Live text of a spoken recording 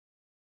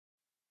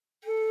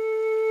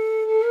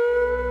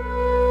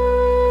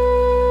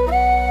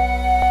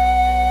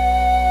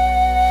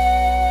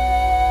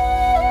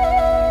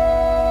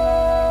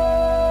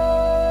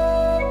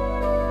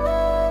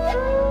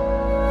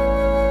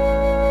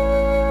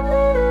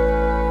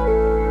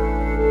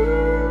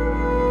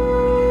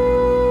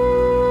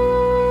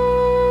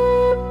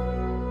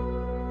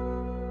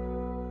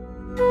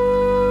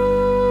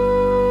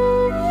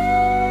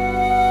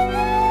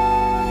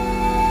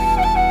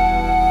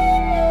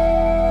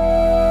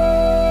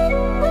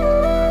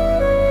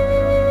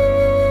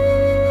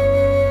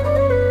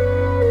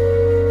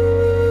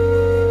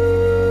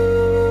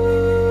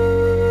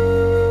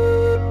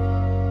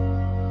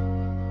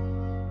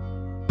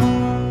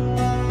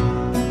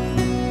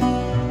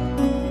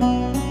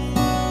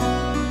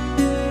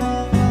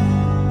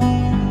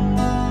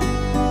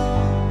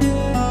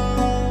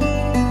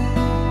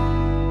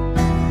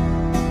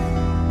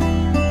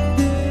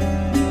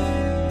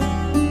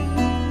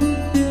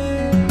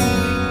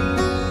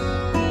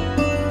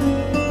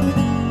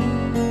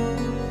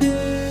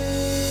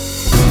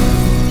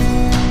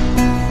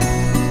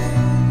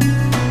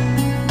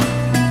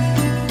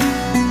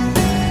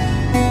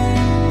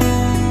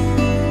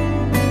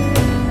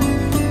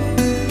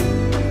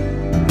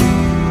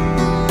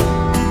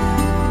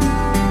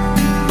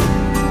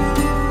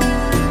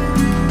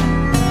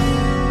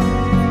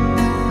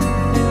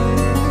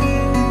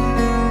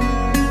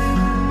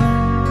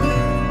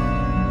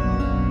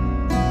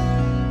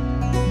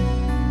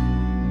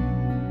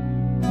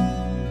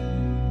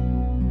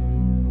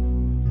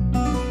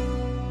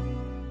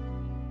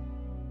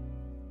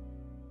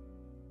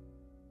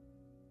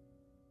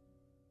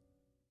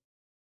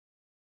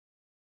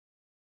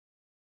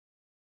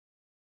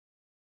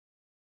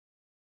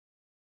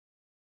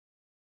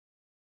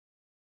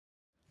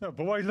No,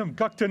 but while I'm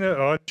got in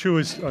it,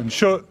 choose and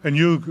show and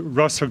you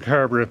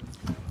Rosscarbery.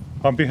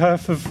 On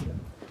behalf of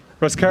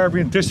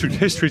Rosscarbery and District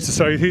History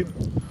Society,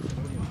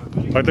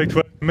 I'd like to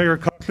welcome Mayor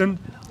Coughlin,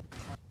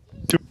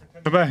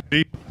 Superintendent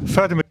Mahoney,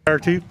 Fatima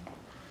McCarthy,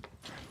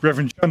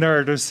 Reverend John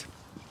Ardis,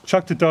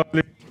 Choctaw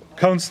Donnelly,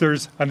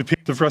 councillors and the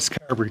people of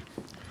Rosscarbery.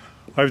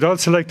 I would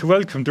also like to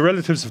welcome the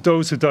relatives of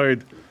those who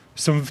died.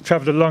 Some have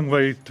travelled a long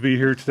way to be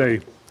here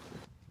today.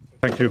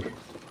 Thank you.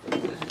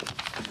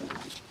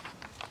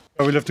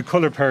 Now we'll have the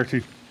colour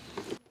party.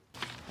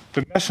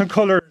 The national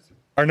colours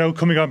are now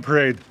coming on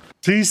parade.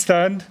 Please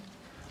stand.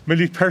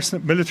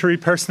 Military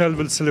personnel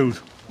will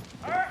salute.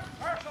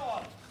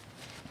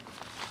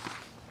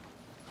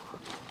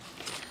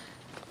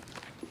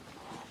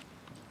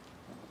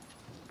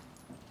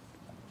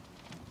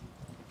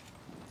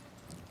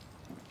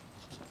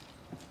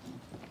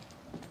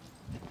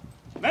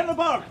 Men of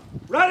Barracks,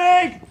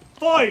 ready,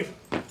 5.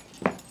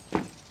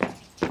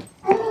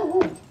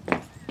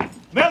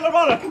 Men of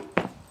Barracks,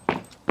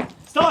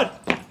 stand.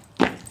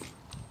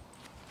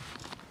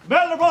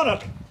 Men of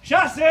Barracks,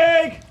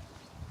 chassing,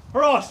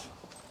 for us.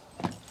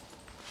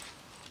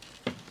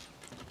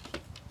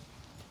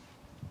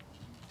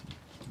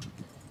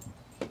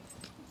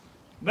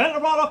 Men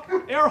of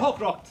Barracks, air hook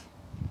rocked.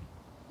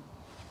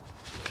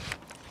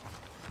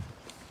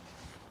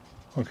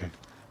 Okay.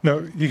 Now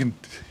you can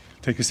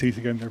take a seat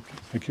again there, please.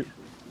 Thank you.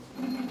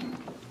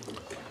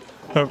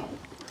 Now,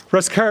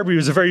 Rosscarbery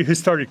is a very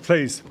historic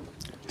place.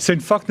 St.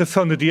 Focna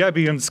founded the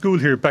abbey and school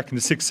here back in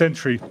the 6th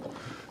century.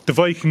 The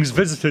Vikings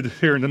visited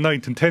here in the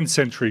 9th and 10th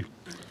century.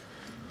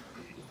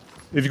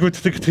 If you go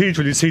to the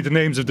cathedral, you see the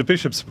names of the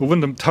bishops, but one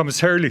of them,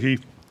 Thomas Herlihy,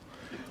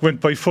 went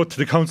by foot to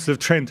the Council of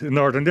Trent in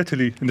northern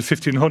Italy in the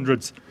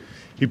 1500s.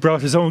 He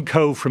brought his own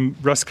cow from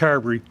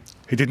Rosscarbery.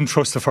 He didn't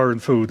trust the foreign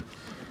food.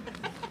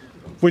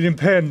 William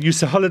Penn used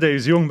to holiday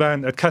as a young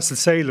man at Castle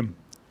Salem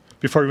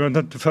before he went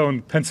on to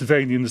found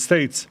Pennsylvania in the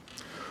States.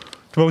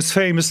 The most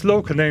famous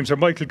local names are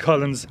Michael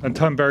Collins and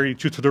Tom Barry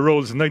due to their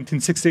roles in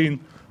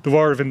 1916, the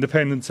War of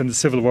Independence and the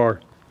Civil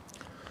War.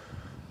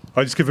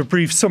 I'll just give a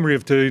brief summary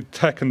of the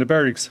attack on the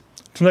barracks.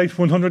 Tonight,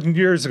 100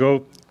 years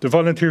ago, the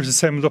volunteers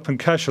assembled up in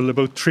Cashel,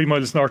 about 3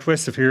 miles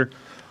northwest of here.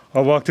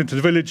 I walked into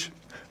the village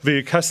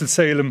via Castle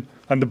Salem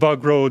and the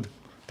Bog Road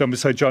down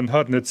beside John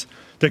Hodnett's.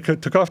 They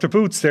took off their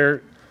boots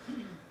there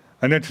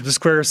and entered the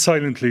square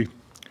silently.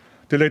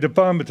 They laid a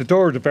bomb at the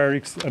door of the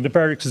barracks, and the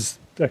barracks is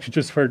actually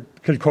just where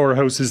Kilcora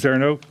House is there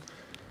now.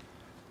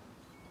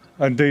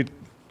 And they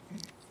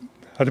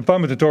had a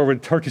bomb at the door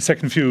with a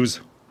 30-second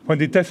fuse. When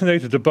they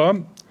detonated the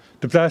bomb,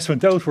 the blast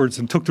went outwards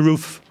and took the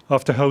roof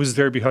off the houses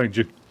there behind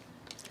you.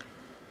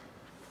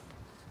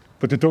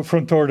 But the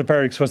front door of the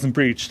barracks wasn't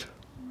breached.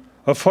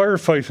 A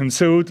firefight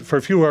ensued for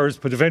a few hours,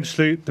 but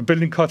eventually the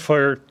building caught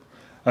fire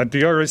and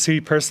the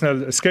RIC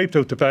personnel escaped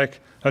out the back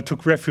and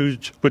took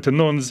refuge with the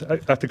nuns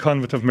at the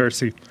Convent of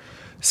Mercy.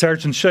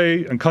 Sergeant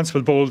Shea and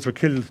Constable Bowles were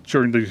killed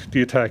during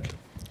the attack.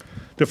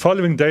 The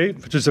following day,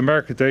 which is a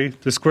market day,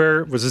 the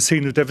square was a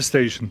scene of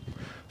devastation.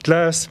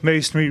 Glass,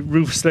 masonry,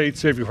 roof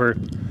slates everywhere.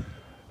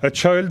 A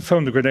child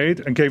found a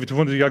grenade and gave it to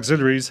one of the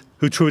auxiliaries,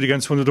 who threw it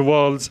against one of the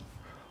walls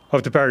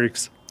of the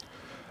barracks.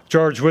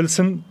 George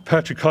Wilson,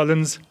 Patrick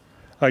Collins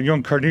and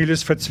young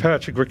Cornelius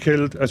Fitzpatrick were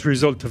killed as a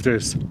result of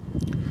this.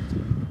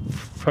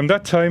 From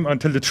that time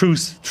until the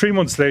truce, 3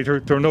 months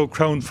later, there were no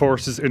Crown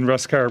forces in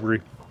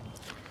Rosscarbery.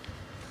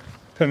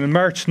 Then in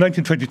March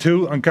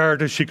 1922, An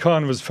Garda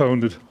Síochána was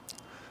founded.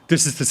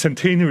 This is the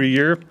centenary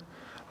year.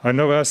 I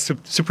now ask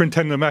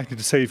Superintendent Mahoney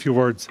to say a few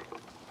words.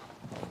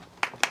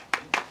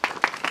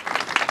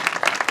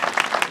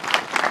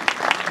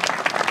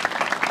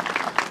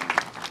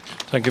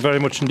 Thank you very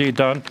much indeed,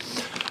 Don.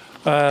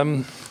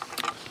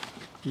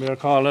 Mayor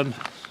Collin,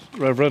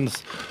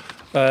 Reverends,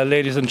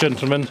 ladies and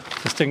gentlemen,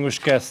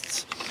 distinguished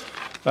guests.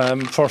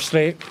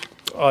 Firstly,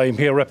 I'm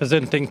here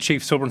representing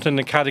Chief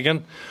Superintendent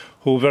Cadigan,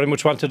 who very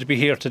much wanted to be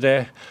here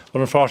today, but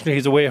unfortunately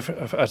he's away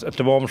at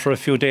the moment for a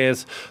few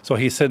days, so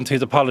he sends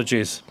his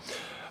apologies.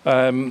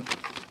 An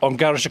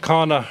Garda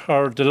Síochána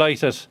are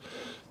delighted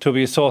to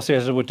be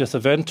associated with this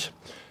event.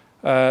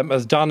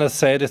 As Don has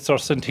said, it's our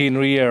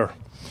centenary year.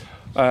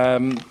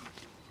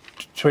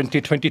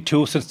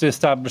 2022 since the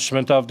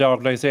establishment of the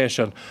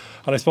organisation,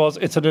 and I suppose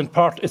it's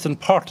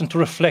important to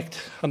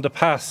reflect on the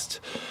past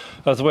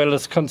as well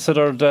as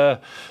consider the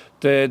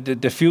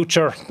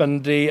future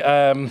and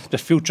the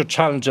future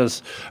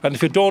challenges. And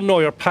if you don't know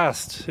your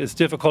past, it's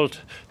difficult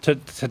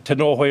to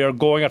know where you're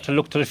going or to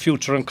look to the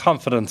future in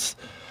confidence.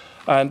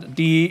 And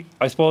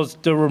I suppose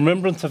the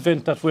remembrance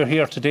event that we're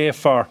here today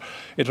for,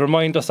 it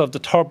reminds us of the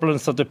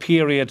turbulence of the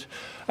period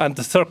and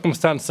the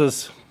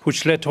circumstances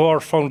which led to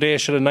our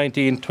foundation in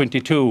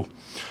 1922.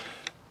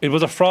 It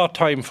was a fraught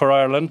time for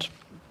Ireland.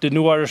 The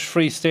new Irish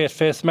Free State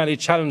faced many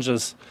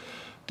challenges.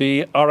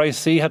 The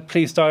RIC had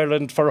policed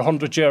Ireland for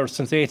 100 years,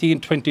 since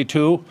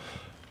 1822.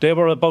 They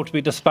were about to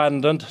be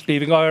disbanded,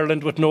 leaving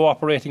Ireland with no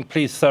operating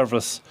police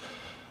service.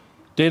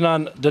 Then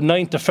on the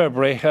 9th of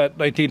February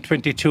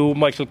 1922,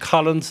 Michael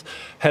Collins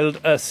held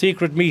a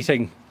secret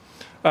meeting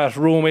at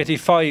room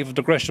 85 of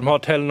the Gresham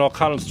Hotel in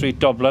O'Connell Street,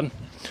 Dublin,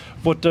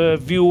 with the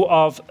view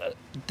of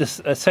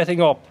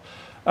setting up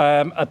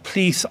a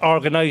police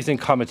organising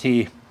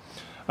committee.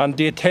 And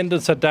the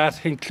attendance at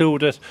that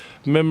included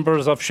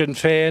members of Sinn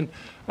Féin,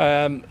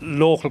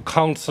 local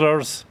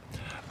councillors,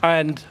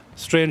 and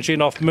strangely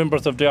enough,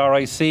 members of the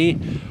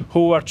RIC,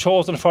 who were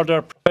chosen for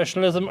their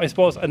professionalism, I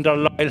suppose, and their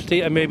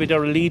loyalty, and maybe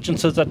their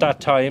allegiances at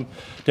that time,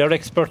 their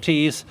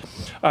expertise,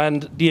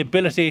 and the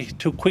ability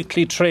to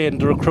quickly train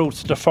the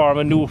recruits to form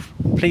a new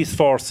police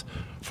force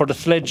for the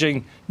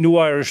fledgling new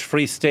Irish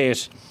Free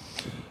State.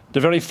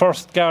 The very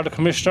first Garda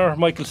Commissioner,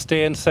 Michael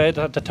Stein, said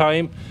at the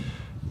time,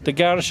 "The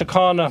Garda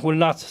Síochána will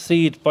not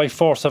cede by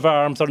force of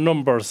arms or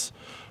numbers,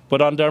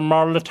 but on their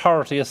moral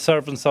authority as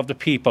servants of the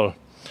people."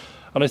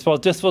 And I suppose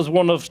this was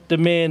one of the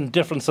main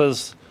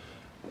differences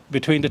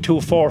between the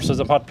two forces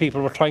and what people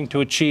were trying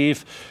to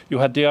achieve. You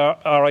had the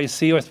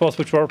RIC, I suppose,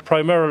 which were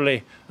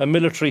primarily a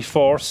military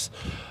force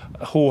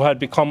who had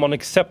become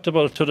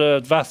unacceptable to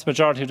the vast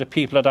majority of the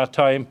people at that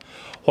time,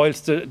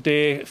 whilst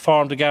they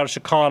formed the Garda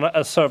Síochána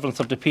as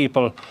servants of the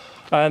people.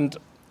 And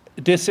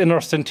this in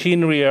our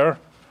centenary year,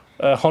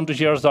 100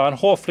 years on,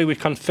 hopefully we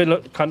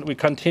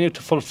continue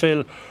to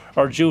fulfil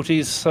our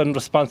duties and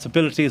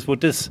responsibilities with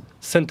this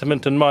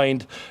sentiment in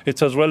mind.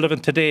 It's as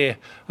relevant today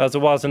as it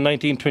was in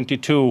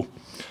 1922.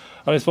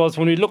 And I suppose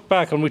when we look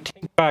back and we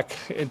think back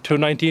into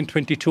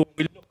 1922,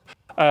 we look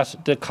at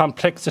the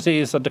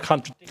complexities and the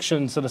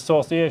contradictions and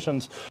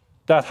associations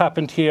that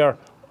happened here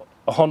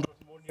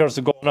 101 years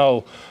ago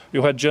now.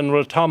 You had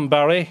General Tom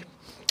Barry,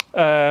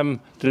 the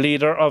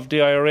leader of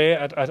the IRA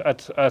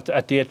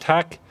at the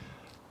attack,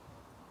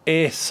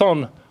 a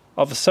son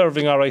of a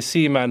serving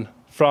RIC man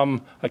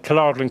from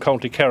Killorglin,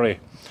 County Kerry.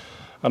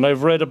 And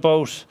I've read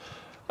about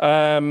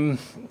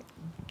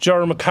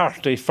Ger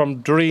McCarthy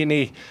from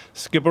Drini,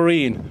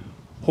 Skibbereen,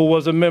 who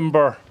was a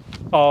member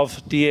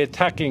of the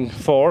attacking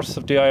force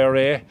of the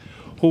IRA,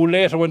 who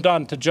later went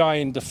on to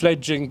join the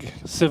fledgling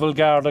Civil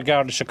Garda,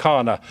 Garda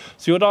Síochána.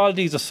 So you had all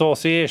these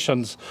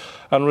associations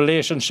and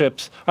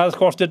relationships. And of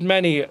course did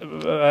many,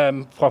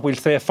 what we'll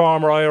say,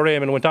 former IRA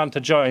men went on to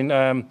join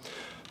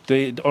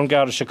the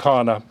Garda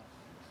Síochána.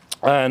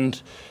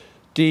 And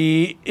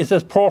it's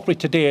appropriate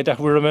today that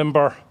we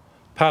remember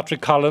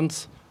Patrick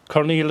Collins,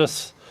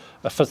 Cornelius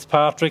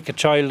Fitzpatrick, a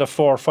child of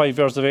 4 or 5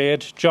 years of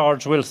age,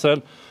 George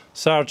Wilson,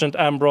 Sergeant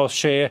Ambrose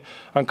Shea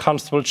and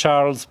Constable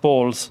Charles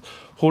Bowles,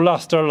 who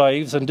lost their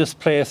lives in this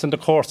place in the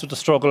course of the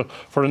struggle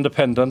for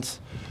independence.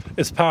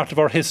 It's part of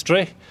our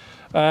history,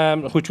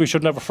 which we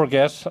should never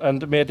forget,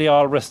 and may they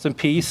all rest in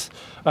peace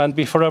and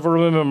be forever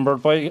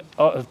remembered by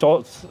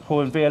those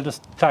who unveiled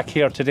this attack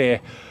here today.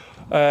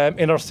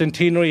 In our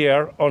centenary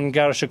year on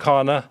Garda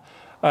Síochána,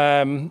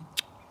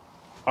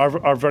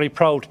 are very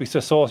proud to be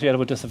associated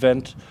with this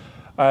event,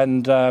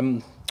 and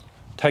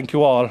thank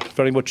you all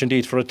very much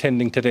indeed for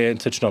attending today in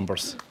such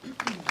numbers.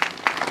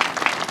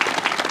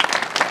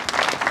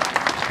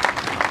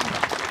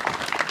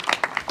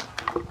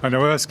 I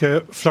now ask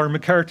Flora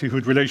McCarthy, who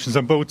had relations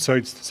on both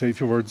sides, to say a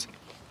few words.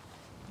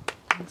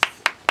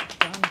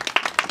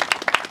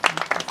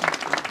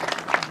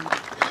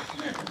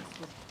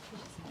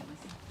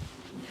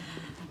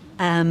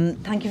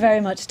 Thank you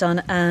very much, Don,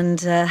 and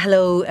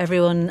hello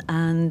everyone,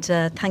 and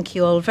thank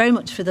you all very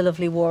much for the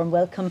lovely warm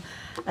welcome.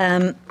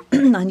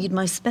 I need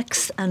my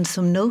specs and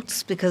some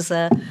notes because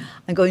I'm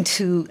going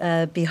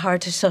to be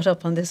hard to shut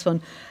up on this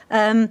one.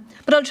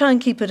 But I'll try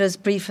and keep it as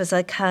brief as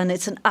I can.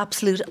 It's an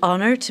absolute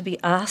honour to be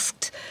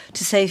asked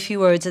to say a few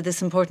words at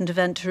this important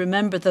event to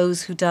remember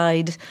those who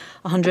died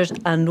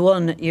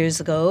 101 years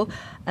ago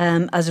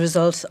as a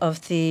result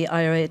of the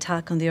IRA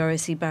attack on the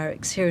RIC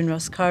Barracks here in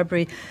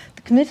Rosscarbery.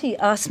 The committee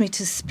asked me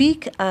to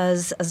speak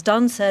as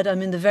Don said,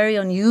 I'm in the very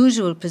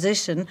unusual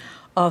position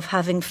of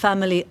having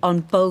family on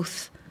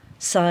both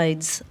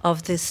sides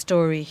of this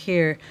story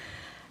here.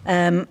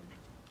 And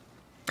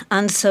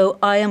so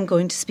I am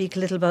going to speak a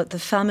little about the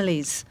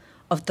families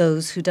of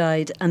those who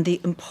died and the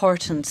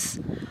importance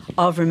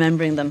of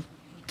remembering them.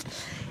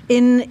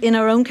 In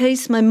our own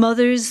case, my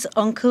mother's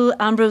uncle,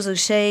 Ambrose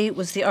O'Shea,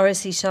 was the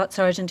RSC shot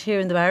sergeant here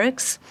in the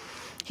barracks.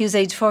 He was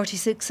aged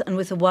 46 and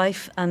with a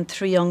wife and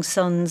 3 young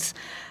sons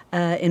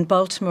in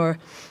Baltimore.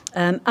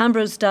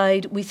 Ambrose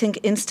died, we think,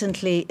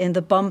 instantly in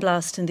the bomb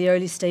blast in the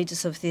early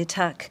stages of the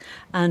attack,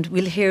 and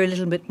we'll hear a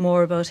little bit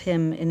more about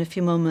him in a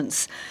few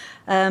moments.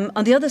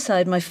 On the other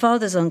side, my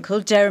father's uncle,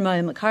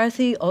 Jeremiah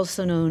McCarthy,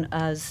 also known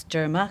as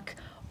Jermac,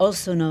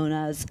 also known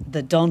as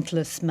the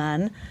Dauntless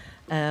Man,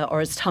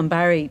 or as Tom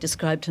Barry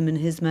described him in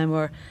his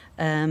memoir,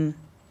 the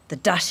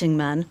Dashing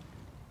Man.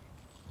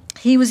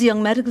 He was a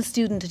young medical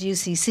student at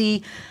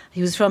UCC.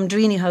 He was from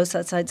Drini House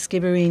outside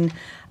Skibbereen,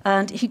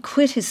 and he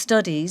quit his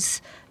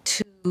studies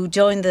to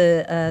join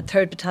the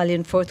 3rd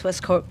Battalion, 4th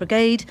West Cork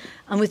Brigade,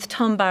 and with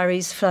Tom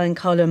Barry's flying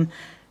column,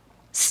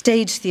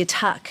 staged the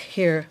attack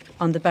here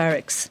on the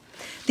barracks.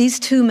 These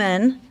 2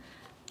 men,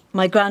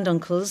 my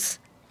granduncles,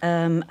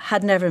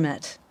 had never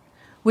met.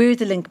 We're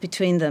the link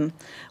between them,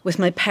 with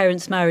my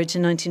parents' marriage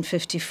in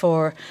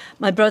 1954.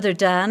 My brother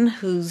Dan,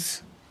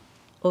 who's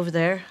over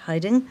there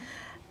hiding,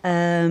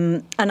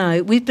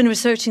 We've been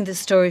researching this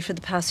story for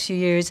the past few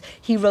years.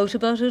 He wrote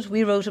about it.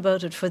 We wrote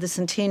about it for the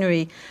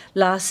centenary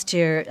last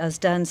year. As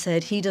Dan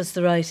said, he does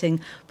the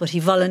writing, but he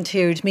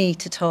volunteered me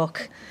to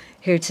talk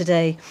here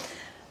today.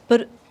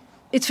 But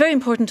it's very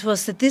important to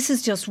us that this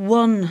is just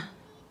one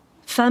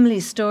family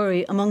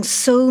story among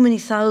so many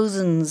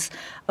thousands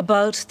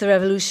about the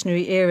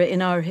revolutionary era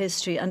in our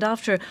history. And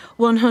after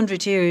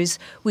 100 years,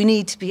 we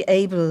need to be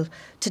able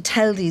to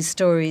tell these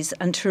stories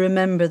and to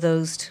remember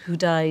those who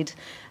died.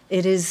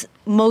 It is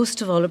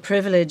most of all a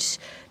privilege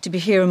to be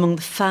here among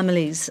the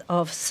families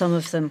of some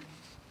of them.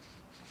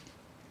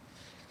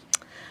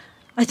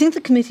 I think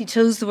the committee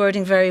chose the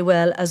wording very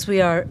well, as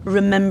we are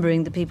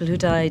remembering the people who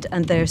died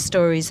and their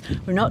stories.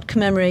 We're not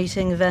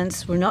commemorating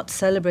events, we're not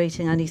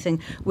celebrating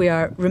anything, we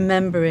are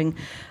remembering.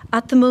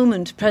 At the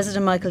moment,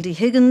 President Michael D.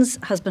 Higgins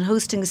has been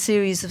hosting a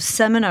series of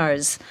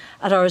seminars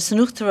at our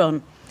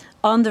Sanuchtaron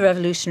on the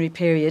revolutionary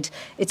period.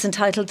 It's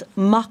entitled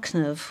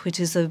Machnamh, which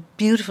is a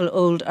beautiful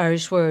old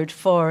Irish word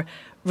for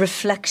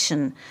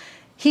reflection.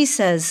 He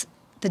says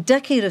the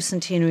decade of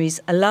centenaries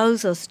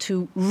allows us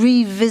to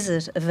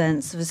revisit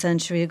events of a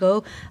century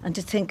ago and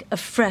to think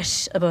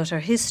afresh about our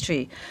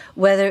history,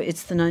 whether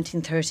it's the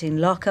 1913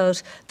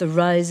 lockout, the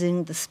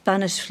Rising, the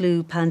Spanish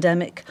flu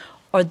pandemic,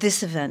 or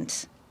this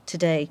event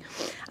today,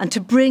 and to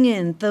bring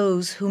in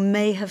those who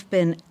may have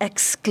been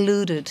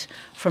excluded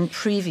from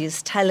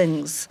previous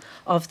tellings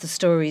of the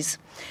stories.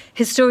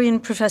 Historian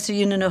Professor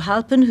Eunan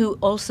O'Halpin, who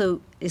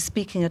also is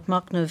speaking at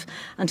Machnamh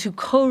and who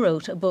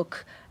co-wrote a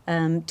book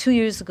 2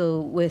 years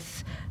ago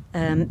with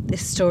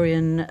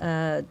historian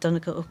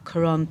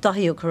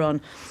Dahi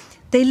O'Caron,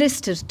 they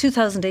listed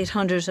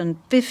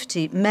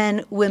 2,850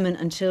 men, women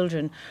and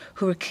children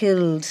who were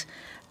killed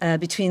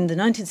between the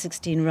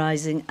 1916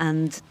 Rising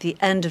and the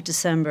end of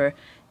December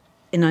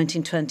in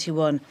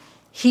 1921.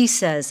 He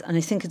says, and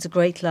I think it's a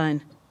great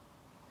line,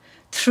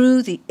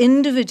 through the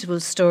individual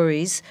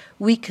stories,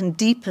 we can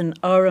deepen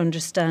our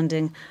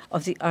understanding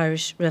of the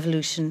Irish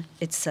Revolution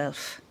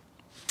itself.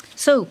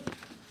 So,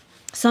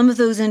 some of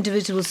those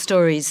individual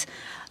stories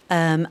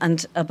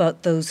and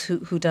about those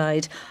who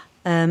died.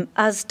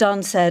 As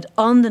Don said,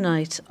 on the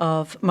night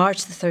of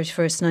March the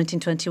 31st,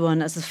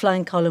 1921, as the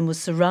flying column was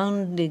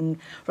surrounding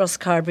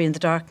Rosscarbery in the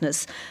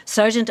darkness,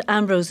 Sergeant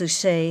Ambrose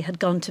O'Shea had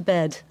gone to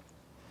bed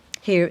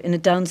here in a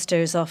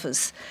downstairs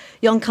office.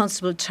 Young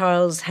Constable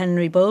Charles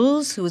Henry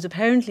Bowles, who was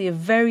apparently a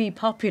very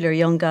popular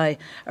young guy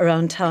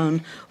around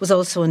town, was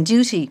also on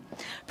duty.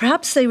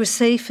 Perhaps they were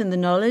safe in the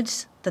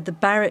knowledge that the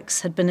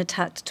barracks had been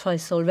attacked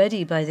twice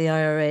already by the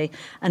IRA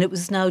and it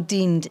was now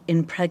deemed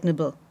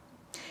impregnable.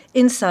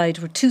 Inside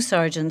were 2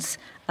 sergeants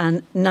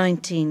and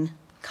 19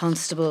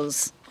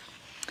 constables.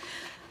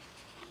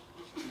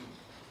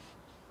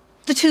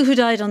 The 2 who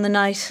died on the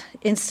night,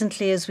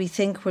 instantly as we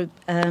think, were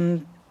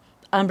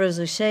Ambrose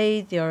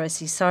O'Shea, the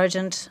RSE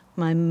sergeant,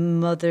 my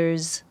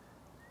mother's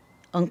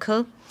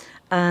uncle,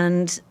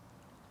 and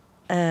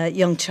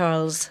young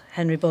Charles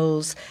Henry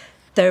Bowles.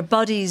 Their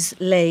bodies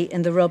lay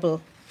in the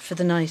rubble for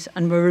the night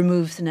and were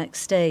removed the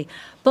next day.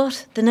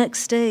 But the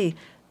next day,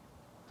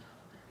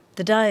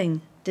 the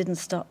dying didn't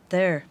stop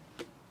there.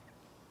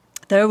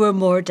 There were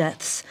more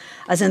deaths,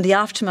 as in the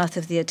aftermath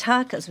of the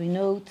attack, as we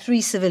know,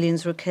 3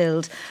 civilians were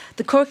killed.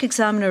 The Cork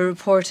Examiner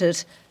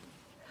reported,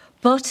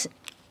 but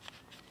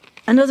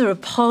another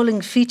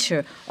appalling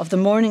feature of the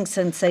morning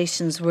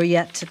sensations were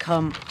yet to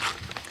come.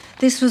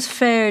 This was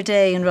fair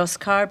day in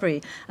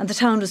Rosscarbery, and the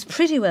town was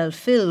pretty well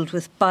filled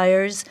with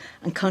buyers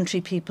and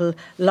country people,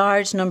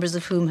 large numbers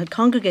of whom had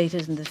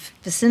congregated in the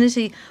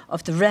vicinity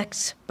of the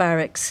wrecked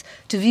barracks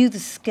to view the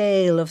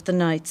scale of the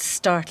night's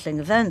startling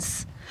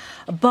events.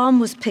 A bomb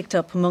was picked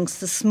up amongst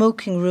the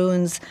smoking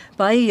ruins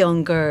by a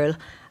young girl,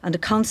 and a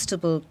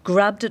constable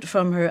grabbed it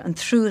from her and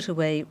threw it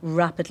away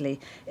rapidly.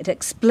 It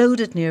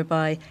exploded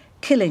nearby,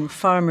 killing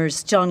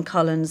farmers John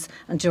Collins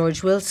and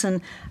George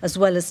Wilson, as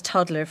well as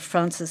toddler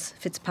Francis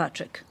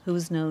Fitzpatrick, who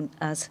was known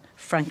as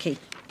Frankie.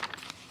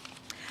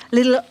 A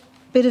little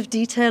bit of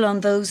detail on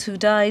those who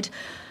died.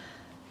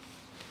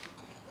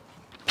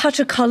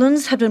 Patrick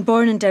Collins had been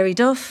born in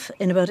Derryduff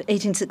in about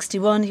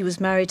 1861. He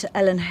was married to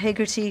Ellen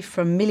Hegarty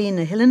from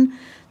Millionahillen.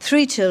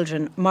 3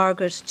 children,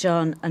 Margaret,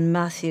 John and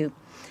Matthew.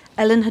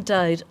 Ellen had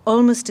died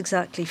almost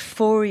exactly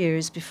 4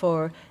 years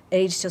before,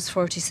 aged just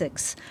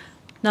 46.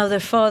 Now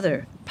their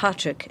father,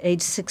 Patrick,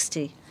 aged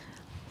 60,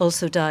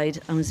 also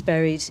died and was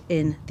buried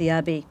in the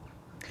Abbey.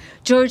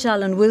 George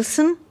Allen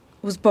Wilson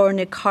was born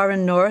near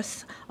Corran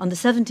North on the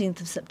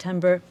 17th of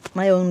September,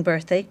 my own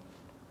birthday,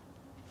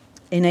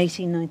 in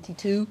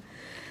 1892.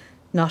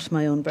 Not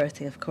my own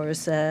birthday, of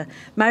course.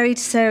 Married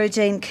Sarah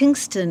Jane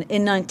Kingston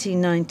in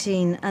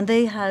 1919, and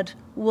they had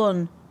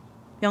 1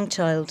 young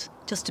child,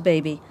 just a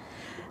baby.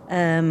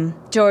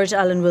 George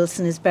Allen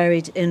Wilson is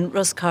buried in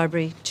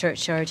Rosscarbery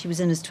churchyard. He was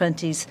in his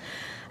 20s.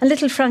 And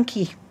little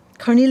Frankie,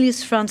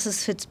 Cornelius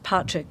Francis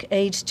Fitzpatrick,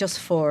 aged just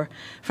 4.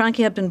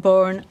 Frankie had been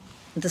born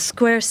in the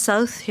Square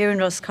South here in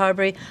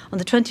Rosscarbery on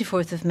the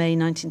 24th of May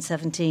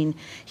 1917.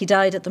 He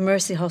died at the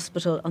Mercy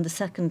Hospital on the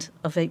 2nd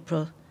of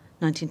April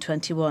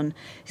 1921.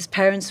 His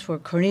parents were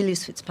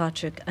Cornelius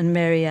Fitzpatrick and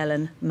Mary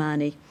Ellen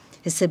Manny.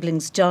 His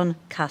siblings John,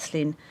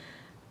 Kathleen,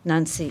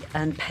 Nancy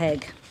and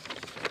Peg.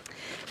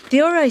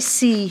 The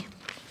RIC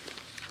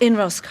in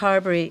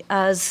Rosscarbery,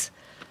 as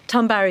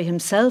Tom Barry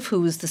himself,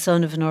 who was the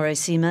son of an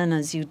RIC man,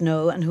 as you'd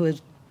know, and who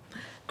had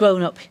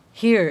grown up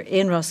here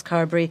in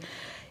Rosscarbery,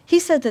 he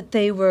said that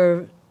they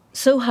were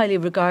so highly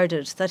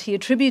regarded that he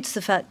attributes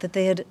the fact that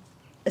they had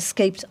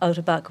escaped out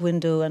a back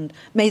window and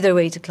made their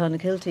way to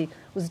Clonakilty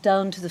was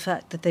down to the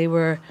fact that they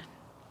were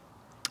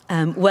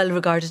well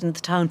regarded in the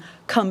town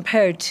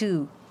compared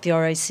to the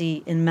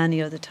RIC in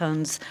many other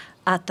towns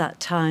at that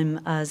time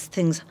as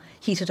things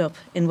heated up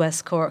in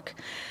West Cork.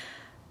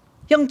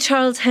 Young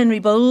Charles Henry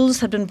Bowles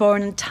had been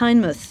born in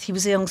Tynemouth. He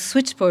was a young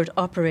switchboard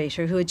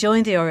operator who had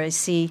joined the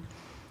RIC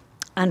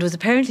and was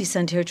apparently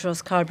sent here to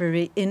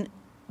Rosscarbery in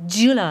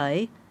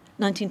July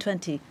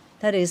 1920.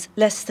 That is,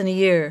 less than a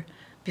year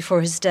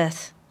before his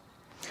death.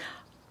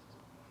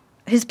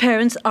 His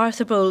parents,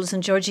 Arthur Bowles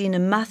and Georgina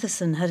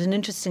Matheson, had an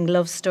interesting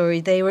love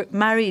story. They were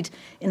married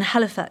in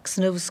Halifax,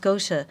 Nova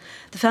Scotia.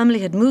 The family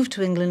had moved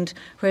to England,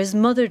 where his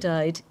mother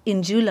died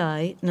in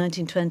July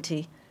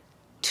 1920,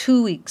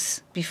 2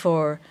 weeks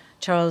before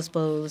Charles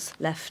Bowles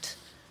left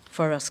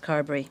for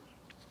Rosscarbery.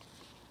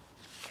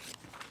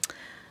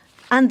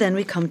 And then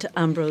we come to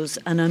Ambrose,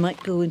 and I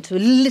might go into a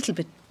little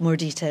bit more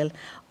detail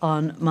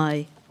on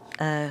my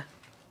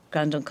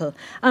granduncle.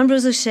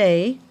 Ambrose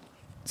O'Shea,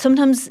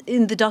 sometimes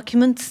in the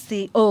documents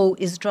the O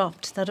is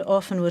dropped. That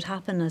often would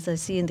happen, as I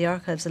see in the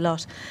archives a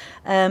lot.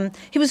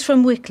 He was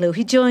from Wicklow.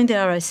 He joined the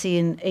RIC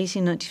in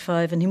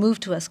 1895 and he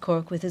moved to West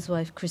Cork with his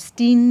wife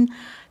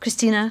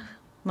Christina,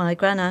 my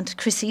grandaunt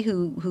Chrissy,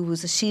 who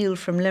was a shield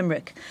from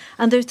Limerick,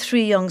 and their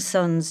 3 young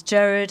sons,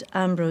 Gerard,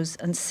 Ambrose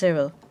and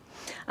Cyril.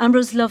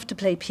 Ambrose loved to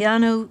play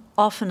piano.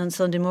 Often on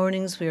Sunday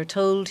mornings, we are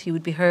told, he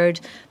would be heard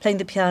playing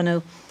the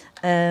piano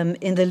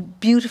in the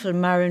beautiful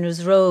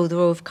Mariners Row, the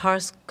row of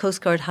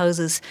Coast Guard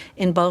houses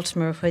in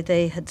Baltimore, where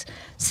they had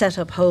set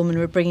up home and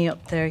were bringing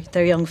up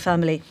their young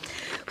family.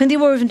 When the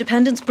War of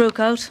Independence broke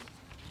out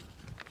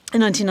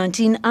in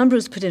 1919,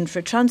 Ambrose put in for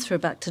a transfer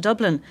back to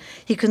Dublin.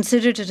 He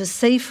considered it a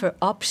safer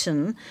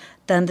option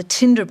than the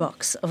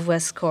tinderbox of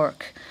West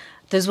Cork.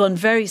 There's one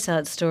very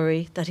sad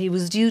story that he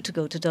was due to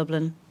go to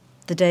Dublin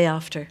the day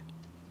after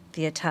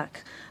the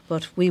attack,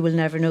 but we will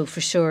never know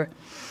for sure.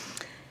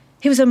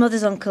 He was our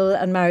mother's uncle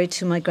and married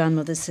to my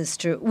grandmother's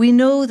sister. We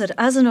know that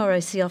as an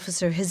RIC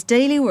officer, his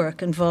daily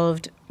work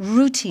involved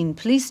routine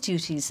police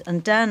duties,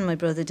 and Dan, my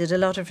brother, did a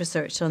lot of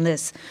research on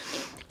this.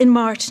 In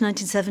March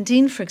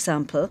 1917, for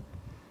example,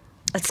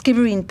 at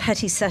Skibbereen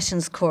Petty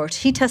Sessions Court,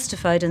 he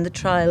testified in the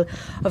trial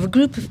of a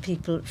group of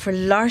people for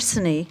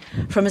larceny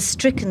from a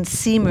stricken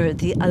steamer,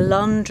 the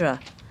Alondra,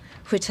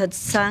 which had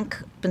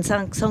sunk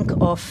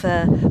off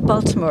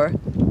Baltimore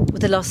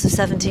with the loss of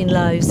 17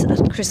 lives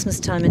at Christmas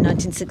time in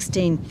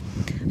 1916.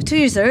 2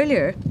 years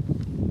earlier,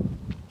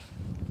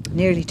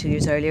 nearly 2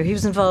 years earlier, he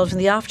was involved in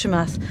the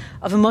aftermath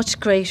of a much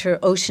greater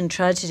ocean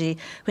tragedy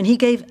when he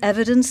gave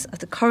evidence at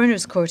the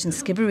coroner's court in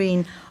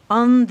Skibbereen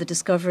on the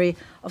discovery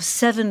of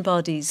 7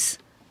 bodies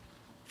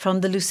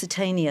from the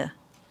Lusitania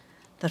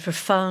that were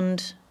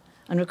found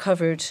and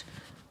recovered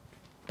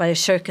by a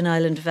Sherkin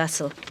Island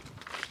vessel.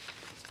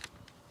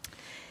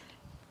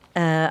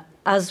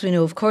 As we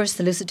know, of course,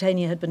 the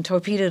Lusitania had been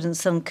torpedoed and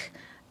sunk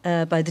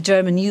by the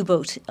German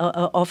U-boat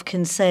off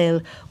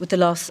Kinsale with the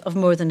loss of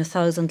more than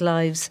 1,000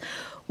 lives.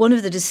 One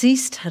of the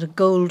deceased had a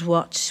gold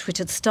watch which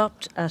had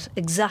stopped at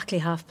exactly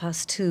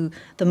 2:30,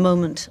 the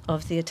moment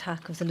of the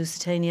attack of the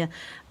Lusitania.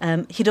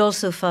 He'd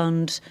also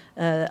found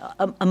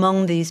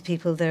among these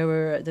people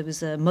there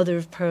was a mother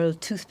of pearl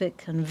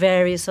toothpick and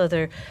various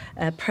other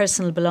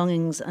personal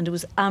belongings, and it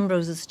was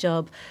Ambrose's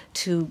job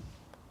to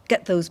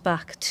get those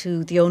back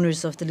to the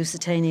owners of the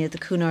Lusitania, the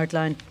Cunard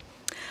Line.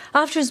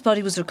 After his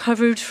body was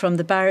recovered from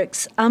the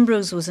barracks,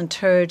 Ambrose was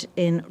interred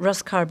in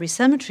Rosscarbery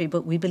Cemetery,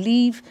 but we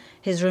believe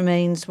his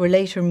remains were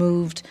later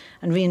moved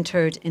and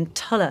reinterred in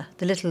Tulla,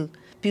 the little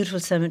beautiful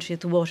cemetery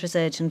at the water's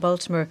edge in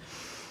Baltimore.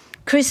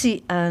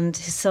 Chrissy and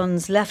his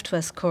sons left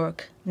West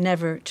Cork,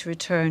 never to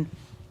return.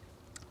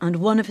 And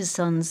one of his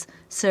sons,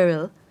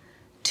 Cyril,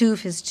 2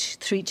 of his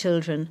 3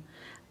 children,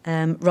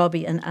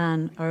 Robbie and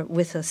Anne, are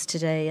with us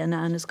today, and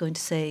Anne is going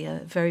to say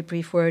a very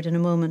brief word in a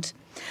moment.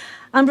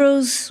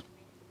 Ambrose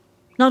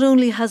not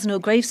only has no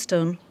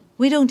gravestone,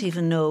 we don't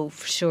even know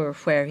for sure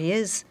where he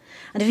is.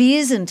 And if he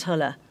is in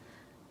Tulla,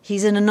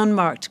 he's in an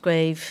unmarked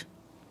grave,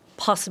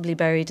 possibly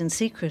buried in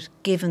secret,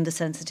 given the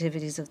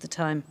sensitivities of the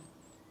time.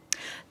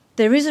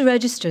 There is a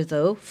register,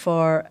 though,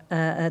 for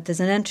there's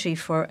an entry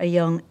for a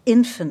young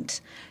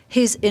infant,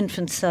 his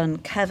infant son,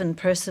 Kevin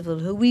Percival,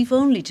 who we've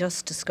only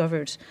just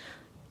discovered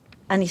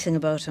anything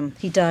about him.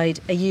 He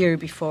died a year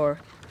before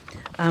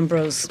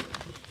Ambrose.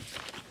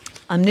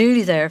 I'm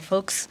nearly there,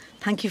 folks.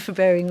 Thank you for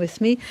bearing with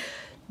me.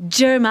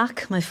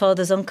 Jermac, my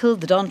father's uncle,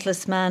 the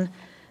dauntless man,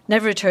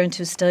 never returned to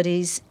his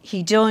studies.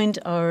 He joined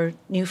our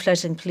new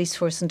fledgling police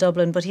force in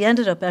Dublin, but he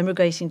ended up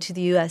emigrating to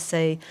the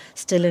USA,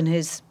 still in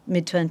his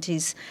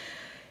mid-20s.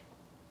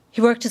 He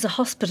worked as a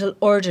hospital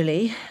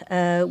orderly.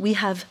 We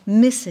have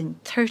missing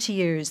 30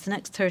 years, the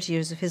next 30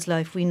 years of his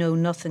life we know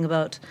nothing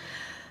about,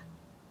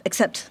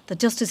 except that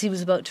just as he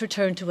was about to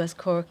return to West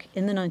Cork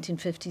in the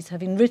 1950s,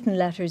 having written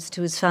letters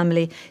to his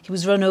family, he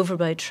was run over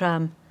by a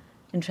tram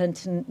in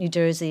Trenton, New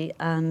Jersey,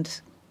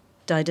 and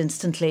died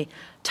instantly.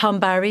 Tom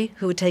Barry,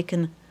 who had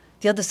taken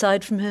the other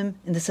side from him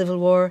in the Civil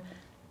War,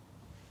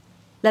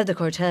 led the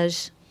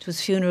cortege to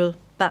his funeral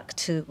back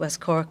to West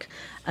Cork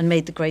and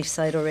made the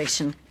graveside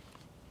oration.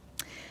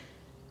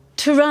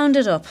 To round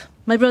it up,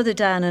 my brother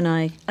Dan and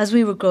I, as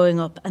we were growing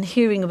up and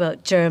hearing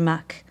about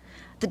Jermac,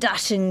 the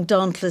dashing,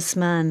 dauntless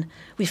man,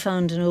 we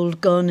found an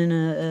old gun in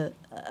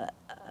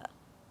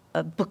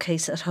a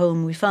bookcase at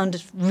home. We found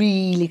it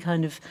really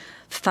kind of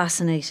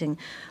fascinating.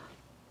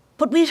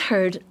 But we'd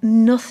heard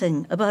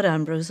nothing about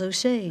Ambrose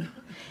O'Shea.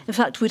 In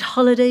fact, we'd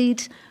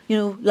holidayed,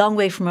 long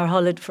way from on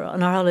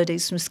our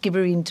holidays from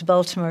Skibbereen to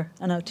Baltimore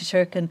and out to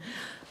Turkin.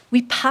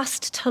 We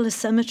passed Tullis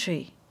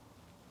Cemetery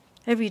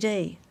every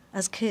day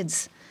as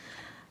kids.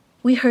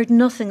 We heard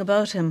nothing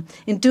about him.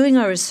 In doing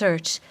our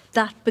research,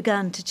 that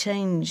began to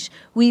change.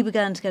 We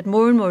began to get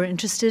more and more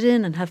interested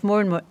in and have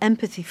more and more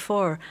empathy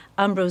for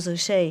Ambrose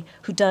O'Shea,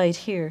 who died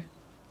here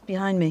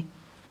behind me.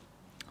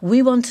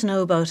 We want to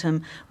know about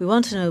him. We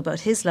want to know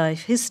about his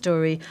life, his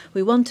story.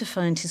 We want to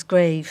find his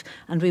grave,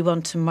 and we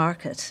want to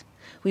mark it.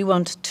 We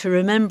want to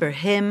remember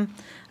him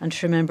and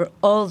to remember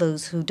all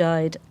those who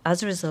died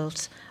as a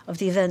result of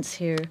the events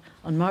here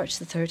on March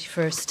the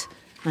 31st,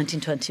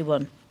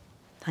 1921.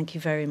 Thank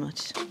you very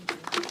much.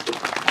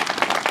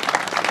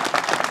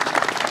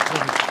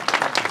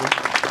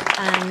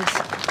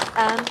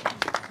 And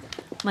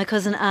my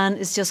cousin Anne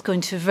is just going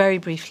to very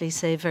briefly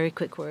say a very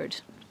quick word.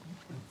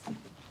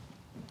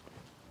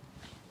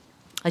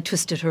 I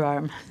twisted her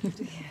arm.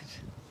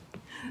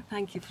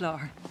 Thank you,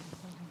 Flor.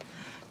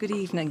 Good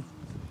evening.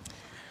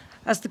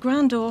 As the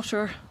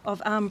granddaughter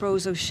of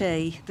Ambrose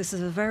O'Shea, this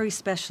is a very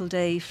special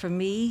day for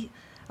me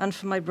and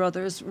for my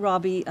brothers,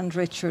 Robbie and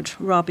Richard.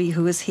 Robbie,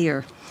 who is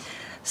here.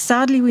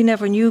 Sadly, we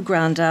never knew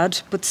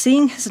Grandad, but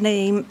seeing his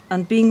name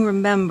and being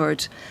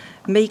remembered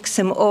makes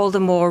him all the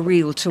more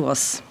real to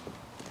us.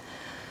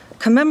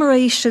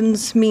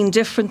 Commemorations mean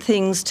different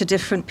things to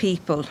different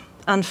people,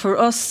 and for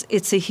us,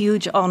 it's a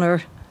huge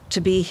honour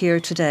to be here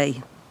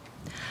today.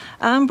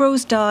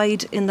 Ambrose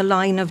died in the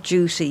line of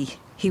duty.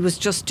 He was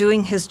just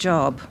doing his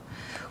job,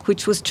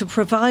 which was to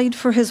provide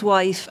for his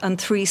wife and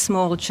 3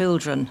 small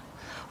children.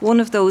 One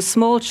of those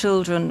small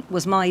children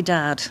was my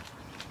dad.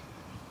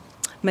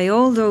 May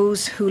all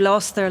those who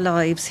lost their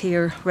lives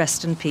here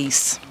rest in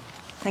peace.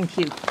 Thank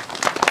you.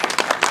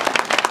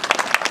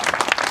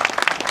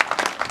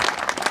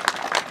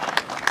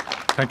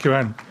 Thank you,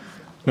 Anne.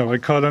 Now I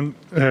call on...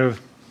 where are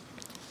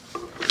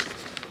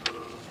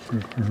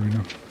we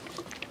now?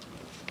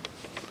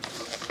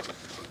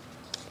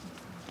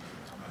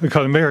 I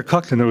call on Mayor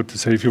Coughlin now to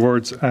say a few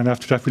words, and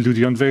after that we'll do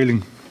the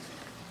unveiling.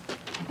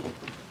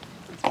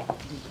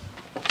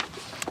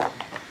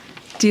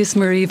 Dios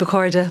Marie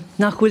Bacorda,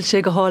 nach bhfuil sé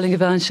go háling a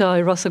bhean seo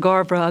I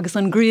Rosscarbery agus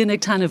an grian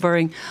ag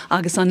tanmharing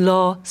agus an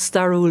lá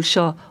starúil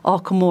seo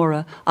á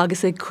Comóra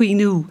agus ag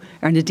cuiinú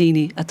na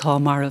daoine atá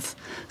marmh.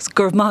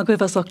 Gurb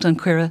maithagh as ucht an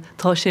cuire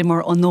tá sé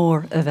mar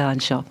honór a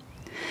bhean seo.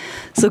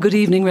 So good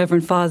evening,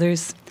 Reverend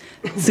Fathers,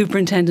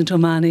 Superintendent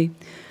O'Mahony,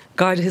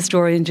 Garda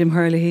Historian Jim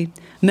Hurley,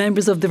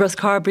 members of the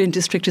Rosscarbery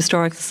District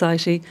Historic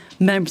Society,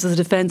 members of the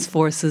Defence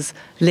Forces,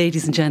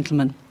 ladies and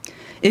gentlemen.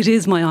 It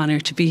is my honour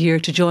to be here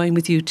to join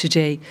with you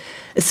today,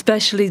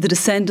 especially the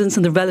descendants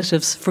and the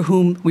relatives for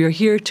whom we are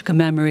here to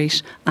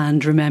commemorate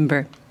and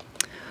remember.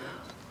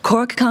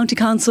 Cork County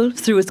Council,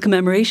 through its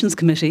Commemorations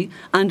Committee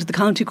and the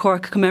County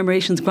Cork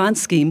Commemorations Grant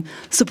Scheme,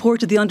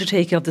 supported the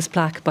undertaking of this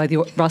plaque by the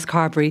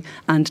Rosscarbery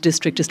and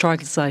District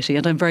Historical Society,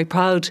 and I'm very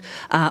proud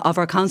of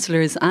our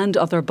councillors and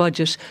of their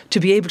budget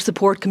to be able to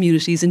support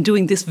communities in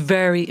doing this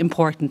very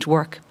important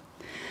work.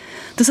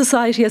 The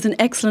Society has an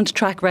excellent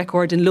track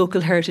record in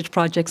local heritage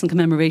projects and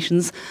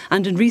commemorations,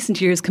 and in recent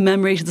years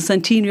commemorated the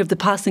centenary of the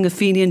passing of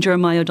Fenian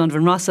Jeremiah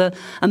Donovan Rossa,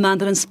 a man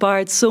that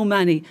inspired so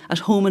many at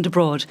home and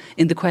abroad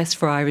in the quest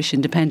for Irish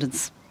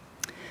independence.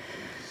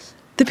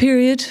 The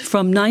period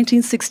from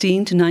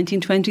 1916 to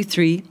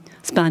 1923,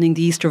 spanning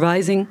the Easter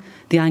Rising,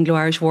 the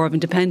Anglo-Irish War of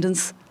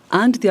Independence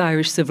and the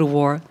Irish Civil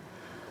War,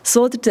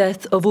 saw the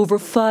death of over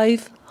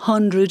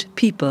 500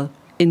 people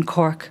in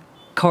Cork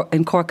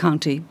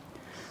County.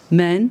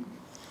 Men,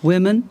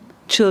 women,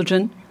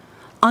 children,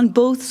 on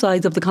both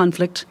sides of the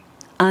conflict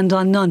and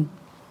on none.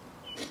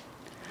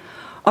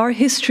 Our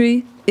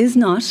history is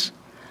not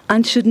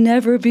and should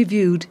never be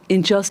viewed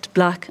in just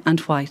black and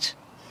white.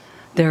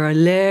 There are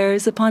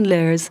layers upon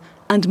layers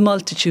and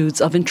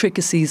multitudes of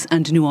intricacies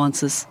and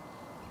nuances.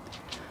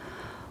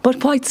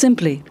 But quite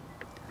simply,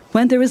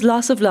 when there is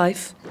loss of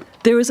life,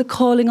 there is a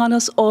calling on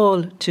us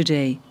all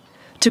today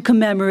to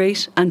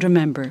commemorate and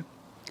remember.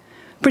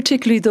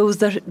 Particularly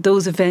those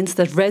events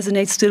that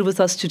resonate still with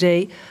us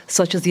today,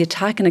 such as the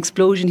attack and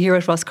explosion here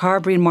at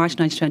Rosscarbery in March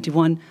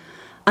 1921,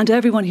 and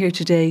everyone here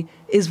today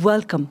is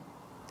welcome.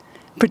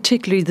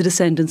 particularly the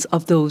descendants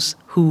of those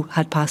who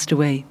had passed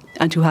away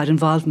and who had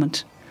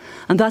involvement.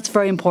 And that's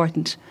very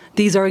important.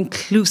 These are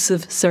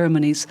inclusive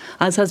ceremonies.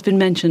 As has been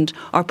mentioned,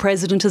 our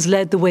President has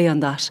led the way on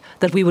that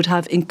we would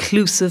have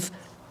inclusive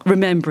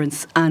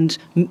remembrance and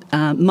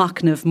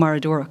Machnav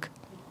Maradorach.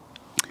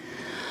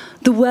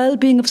 The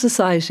well-being of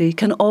society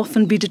can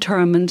often be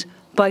determined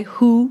by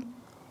who,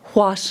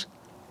 what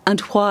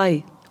and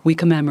why we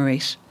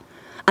commemorate.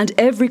 And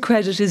every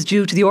credit is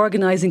due to the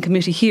organising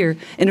committee here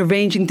in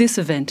arranging this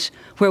event,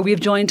 where we have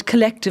joined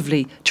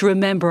collectively to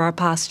remember our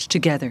past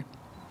together.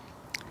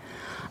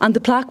 And the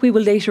plaque we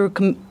will later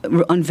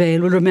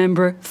unveil will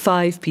remember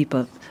 5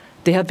 people.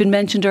 They have been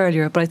mentioned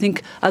earlier, but I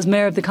think as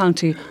Mayor of the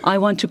County, I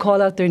want to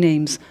call out their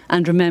names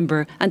and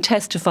remember and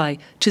testify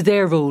to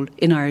their role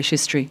in Irish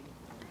history.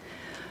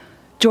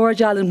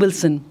 George Allen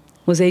Wilson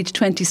was aged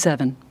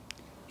 27.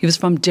 He was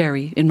from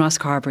Derry in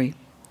Rosscarbery.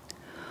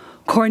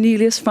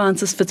 Cornelius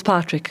Francis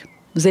Fitzpatrick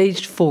was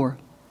aged 4,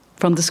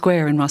 from the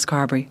Square in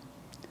Rosscarbery.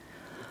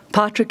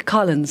 Patrick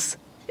Collins,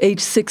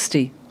 aged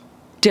 60,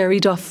 Derry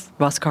Duff,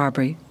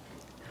 Rosscarbery.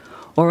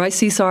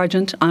 RIC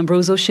Sergeant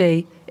Ambrose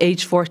O'Shea,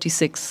 aged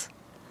 46,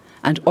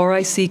 and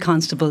RIC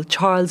Constable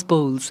Charles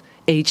Bowles,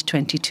 aged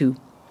 22.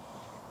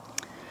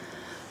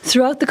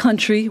 Throughout the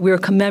country, we are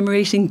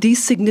commemorating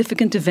these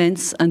significant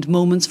events and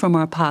moments from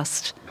our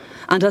past.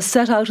 And as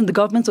set out in the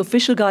government's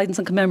official guidance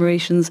on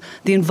commemorations,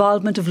 the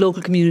involvement of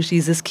local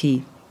communities is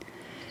key.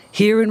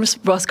 Here in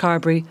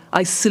Rosscarbery,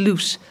 I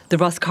salute the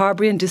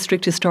Rosscarbery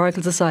District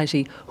Historical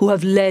Society, who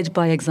have led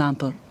by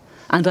example,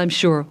 and I'm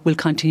sure will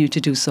continue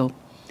to do so.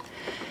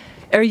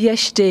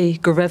 Yesh day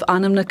gur raibh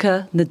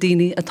anamnacha na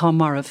daoine atá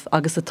marmh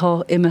agus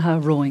atá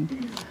imethe roing.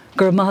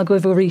 Gur maith go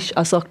bhfuil ríis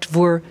as ucht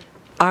bhuair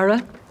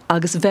ara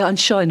agus bheith an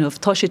seinmh,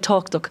 tá sé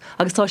táchtach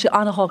agus tá sé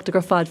anachachta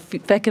gur fad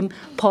fecim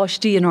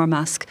páistí in our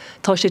mask.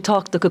 Tá sé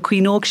táchtach a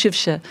cuineóg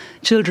sibse.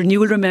 Children, you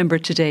will remember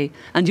today,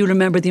 and you'll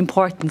remember the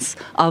importance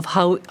of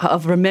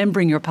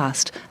remembering your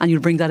past, and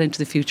you'll bring that into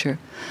the future.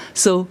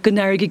 So,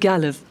 gnairigh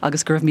galibh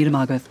agus gur raibh míle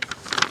magadh.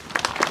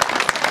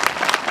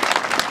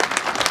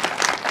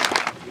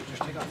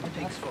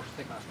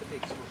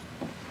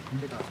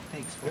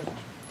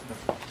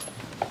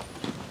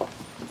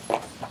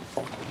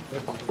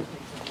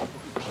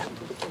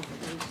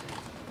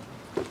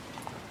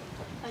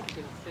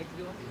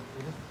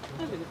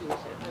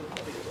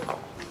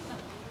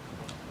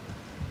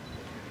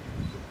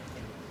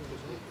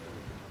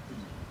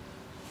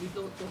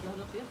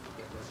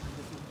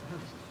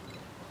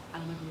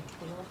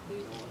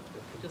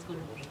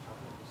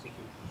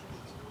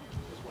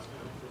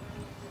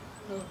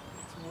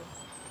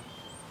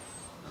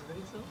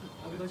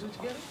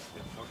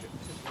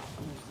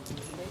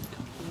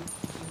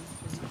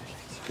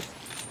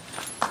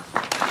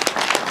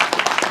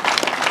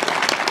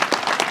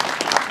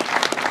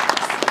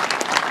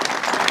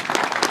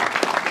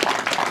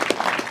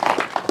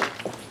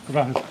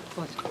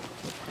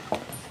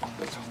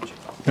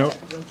 No.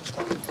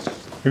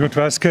 We're going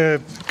to ask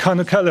Con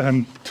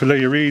O'Callaghan to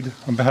lay a read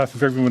on behalf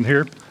of everyone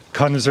here.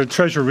 Con is our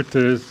treasurer with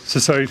the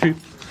society,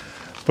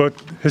 but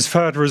his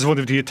father was one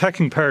of the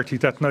attacking party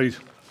that night.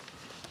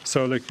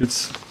 So, like,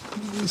 it's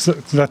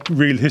not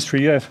real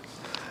history yet.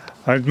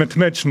 I meant to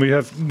mention we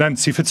have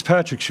Nancy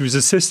Fitzpatrick. She was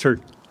a sister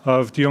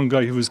of the young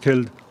guy who was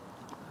killed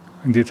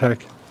in the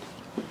attack.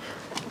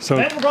 So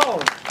Con,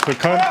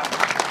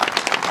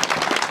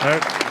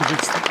 could you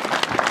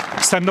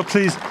stand up,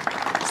 please?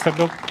 Stand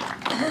up.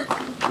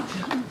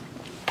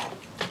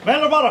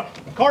 Melbourne,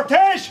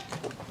 cortege!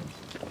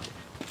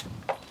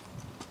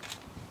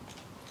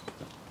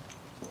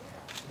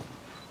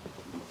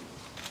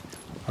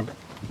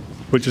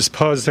 We'll just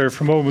pause there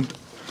for a moment.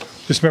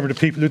 Just remember the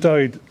people who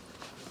died.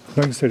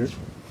 Remember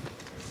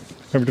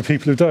the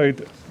people who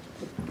died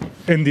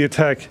in the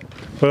attack.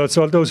 Well, that's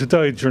all those who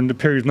died during the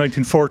period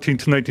 1914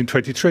 to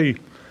 1923.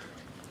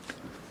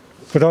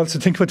 But also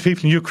think about the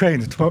people in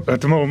Ukraine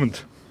at the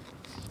moment,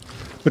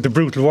 with the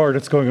brutal war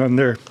that's going on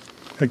there.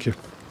 Thank you.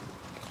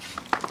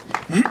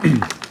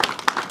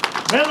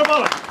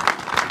 Melbourne,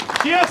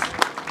 yes!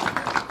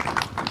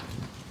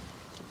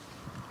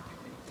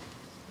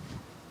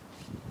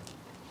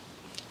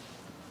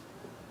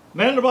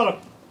 Melbourne,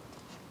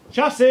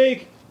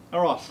 Chasig,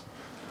 Ross.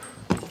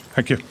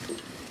 Thank you.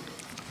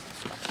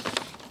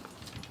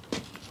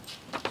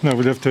 Now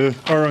we'll have to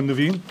Aaron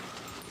Naveen.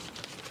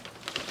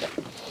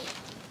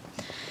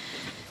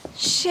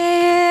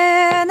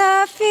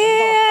 Shena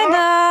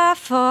fina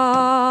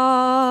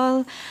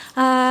fall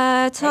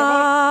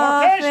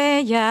atá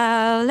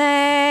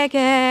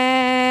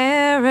legeren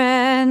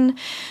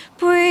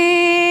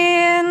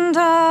Brindar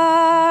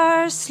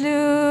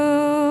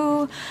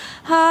slew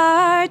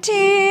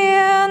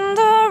Hartin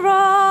the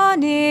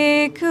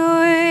Ronnie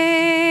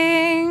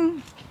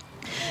Queen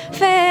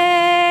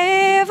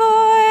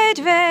Favoid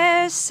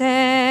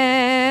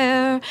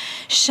Veser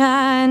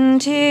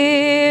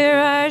Shantir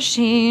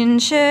Arshin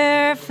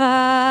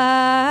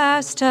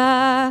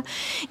Sherfasta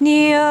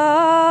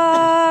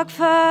Niok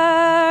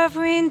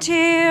Favrin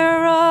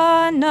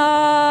Tira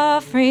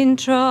Nafrin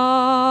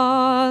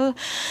Troll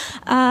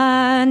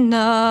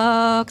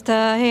Anach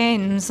da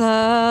hins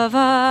of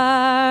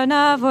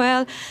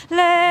Arnavwell,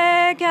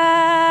 le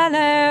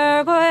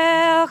galer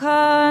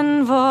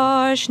gwelchan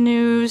vosh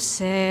nu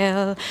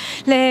sail,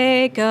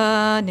 le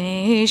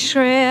gani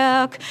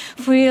shrek,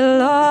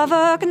 fwyl of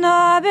a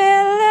gnabiler,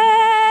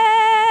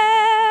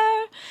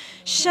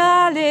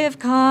 shaliv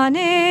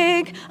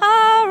conig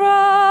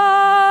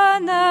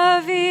aron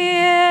a vien.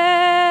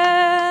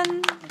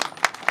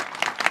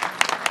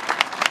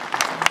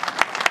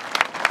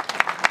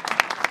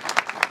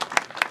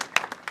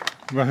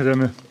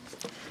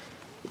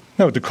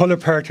 Now, the colour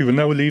party will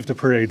now leave the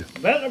parade.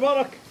 Venter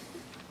Boddock.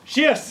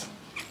 Shias.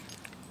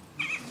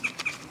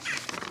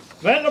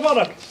 Venter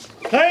Boddock.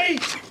 Hey.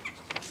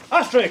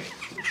 Astrid.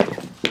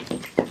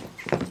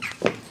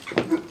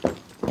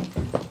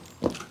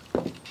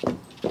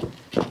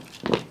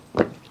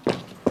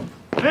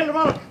 Venter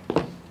Boddock.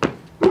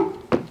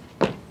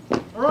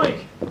 All right.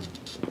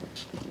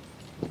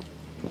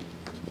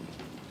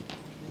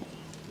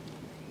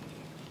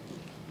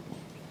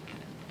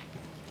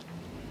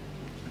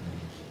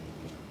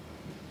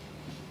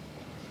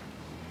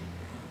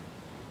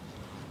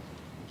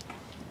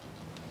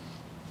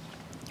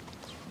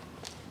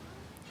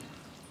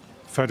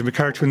 Father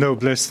McCarthy will now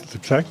bless the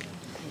plaque.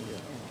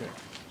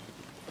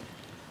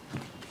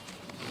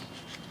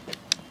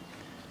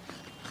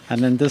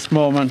 And in this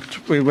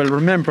moment, we will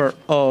remember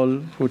all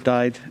who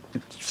died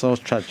so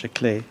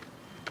tragically.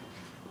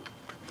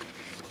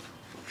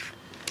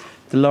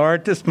 The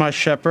Lord is my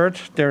shepherd,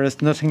 there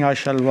is nothing I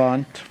shall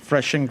want.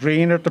 Fresh and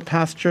green are the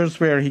pastures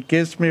where he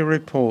gives me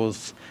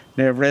repose.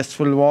 Near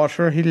restful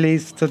water he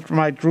leads to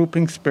my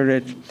drooping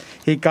spirit.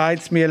 He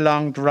guides me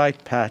along the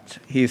right path.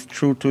 He is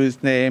true to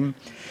his name.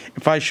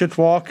 If I should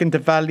walk in the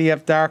valley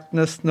of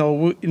darkness,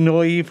 no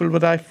evil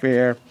would I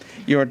fear.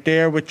 You are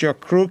there with your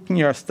crook and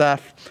your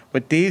staff.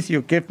 With these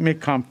you give me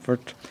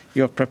comfort.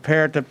 You have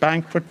prepared a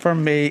banquet for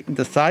me in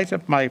the sight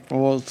of my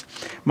foes.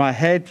 My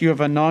head you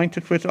have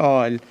anointed with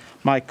oil.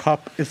 My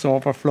cup is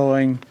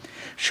overflowing.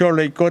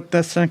 Surely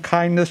goodness and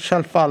kindness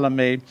shall follow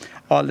me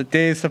all the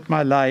days of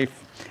my life.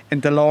 In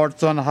the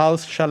Lord's own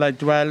house shall I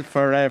dwell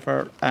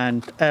forever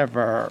and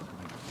ever.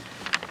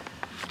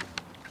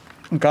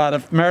 God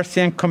of mercy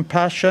and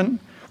compassion,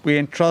 we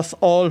entrust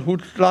all who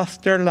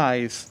lost their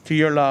lives to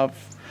your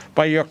love.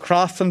 By your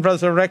cross and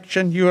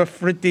resurrection, you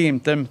have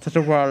redeemed them to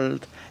the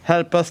world.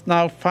 Help us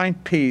now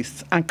find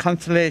peace and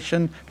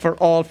consolation for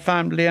all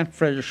family and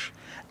friends.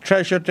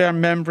 Treasure their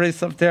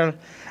memories of their,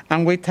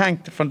 and we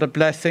thank you for the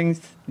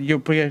blessings you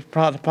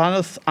brought upon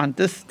us on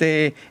this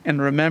day in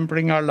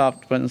remembering our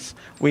loved ones.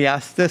 We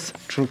ask this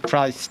through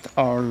Christ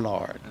our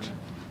Lord.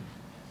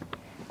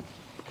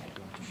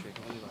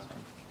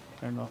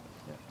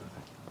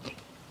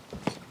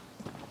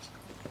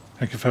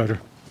 Thank you, Father.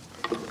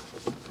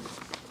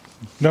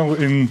 Now,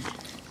 we're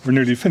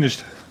nearly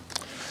finished.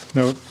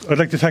 Now, I'd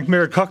like to thank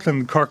Mayor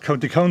Coughlin, Cork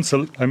County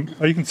Council.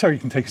 You can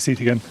take a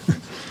seat again.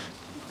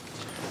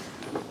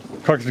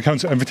 Cork County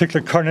Council, in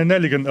particular, Corna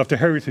Nelligan of the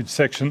Heritage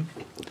Section.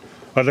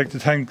 I'd like to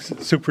thank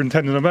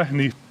Superintendent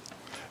O'Mahony,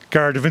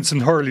 Garda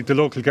Vincent Hurley, the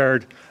local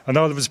guard, and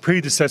all of his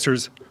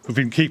predecessors who've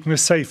been keeping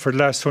us safe for the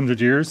last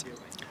 100 years.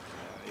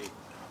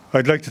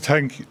 I'd like to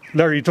thank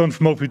Larry Dunn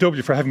from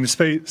OPW for having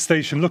the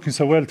station looking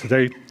so well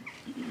today.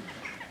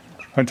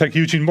 And thank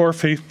Eugene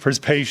Murphy for his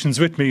patience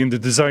with me in the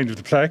design of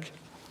the plaque.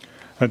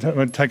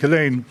 And thank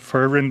Elaine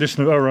for her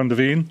rendition of Our on the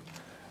Veen,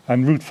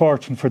 and Ruth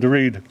Fortune for the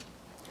read.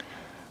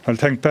 I'll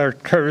thank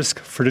Bart Kerrisk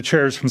for the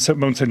chairs from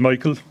Mount St.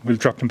 Michael. We'll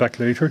drop them back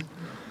later.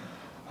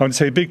 I want to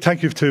say a big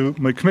thank you to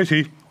my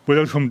committee,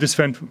 without whom this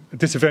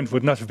event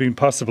would not have been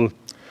possible.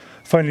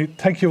 Finally,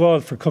 thank you all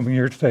for coming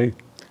here today.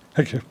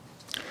 Thank you.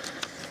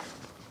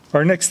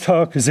 Our next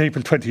talk is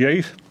April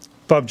 28.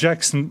 Bob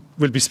Jackson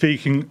will be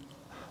speaking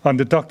on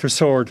the Doctor's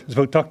Sword. It's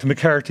about Dr.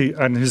 McCarthy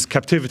and his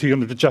captivity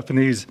under the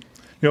Japanese.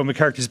 You know,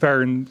 McCarthy's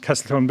Bar in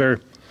Castletown Bar.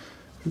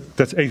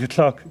 That's 8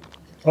 o'clock,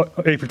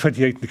 April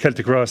 28, in the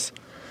Celtic Ross.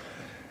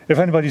 If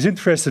anybody's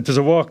interested, there's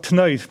a walk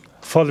tonight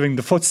following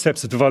the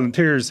footsteps of the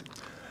volunteers.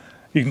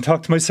 You can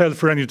talk to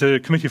myself or any of the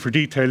committee for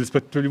details,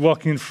 but they'll be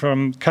walking in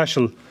from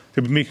Cashel.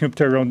 They'll be meeting up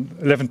there around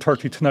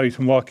 11:30 tonight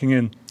and walking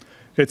in.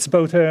 It's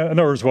about an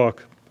hour's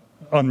walk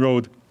on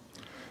road.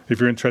 If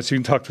you're interested, you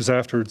can talk to us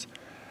afterwards.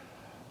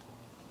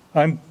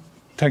 And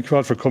thank you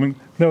all for coming.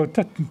 No,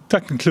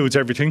 that concludes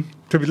everything.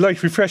 There'll be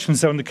light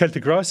refreshments down the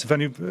Celtic Ross.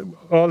 If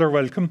all are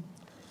welcome.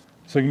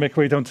 So you can make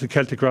your way down to the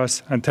Celtic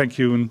Ross, and thank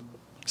you and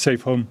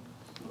safe home.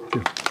 Thank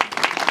you.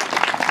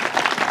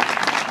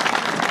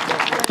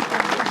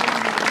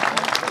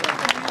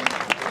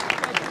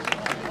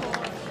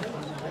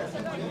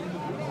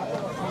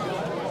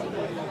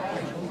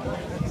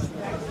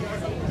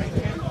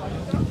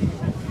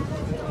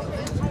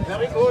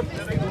 Very good,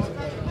 very good.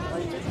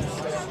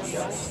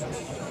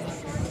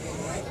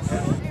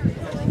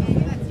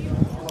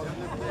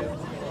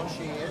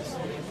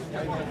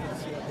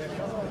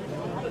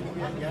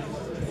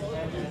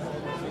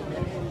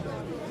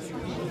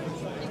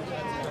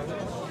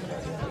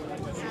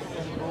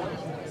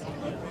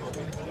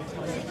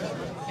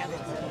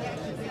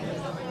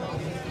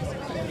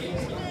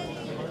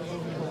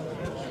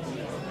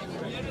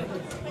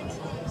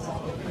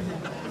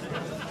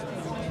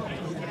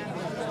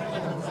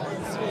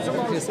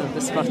 us on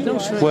the spot. No,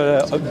 sure.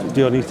 Well,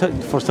 the only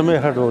first time I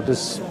heard about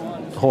this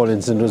whole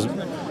incident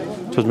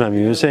was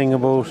Mammy was saying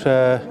about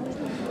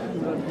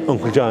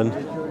Uncle John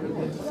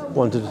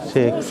wanted to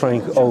take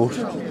Frank out,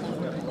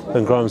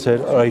 and Graham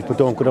said, "All right, but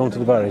don't go down to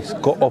the barracks.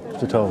 Go up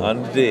to town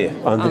on the day."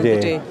 On the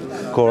day.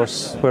 Of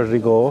course, where did he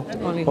go?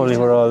 Only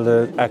where all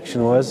the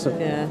action was.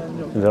 Yeah.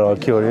 And they're all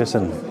curious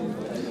and.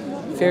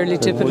 Fairly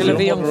typical of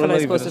a young fella, I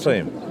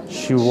suppose.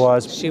 She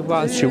was. She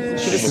was. She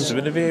must have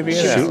been a baby.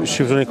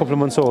 She was only a couple of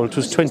months old. She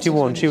was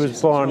 21. She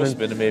was born. She must have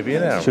been a baby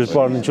in She was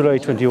born in July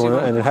 21,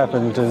 and it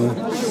happened in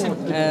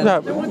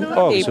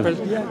August. April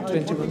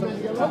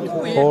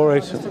 21. All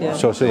right. Yeah.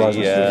 So she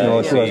wasn't.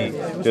 No, she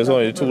wasn't. There was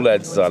only 2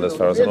 lads as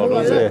far as I know.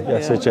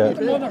 That's it. Yeah,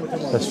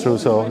 that's true.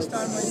 So.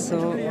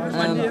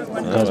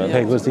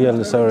 Peg was the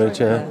eldest, alright.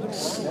 Yeah.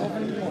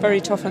 Very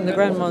tough on the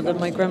grandmother.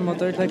 My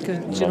grandmother, like, you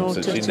know,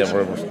 she never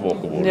ever spoke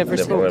about it. Never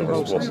spoke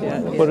about it.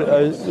 Yeah. But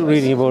I was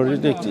reading about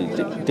it,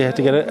 they had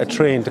to get a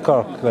train to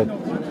Cork, like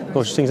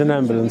no such things, an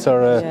ambulance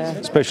or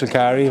a special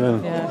car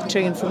even. Yeah,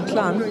 train from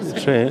Clan.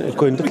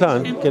 Go into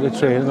Clan, get a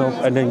train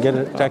up, and then get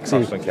a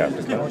taxi. Horse and cart.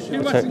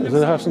 Is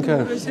it a horse and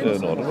cart?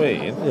 No, the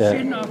way in. Yeah.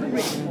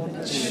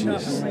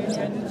 Jeez.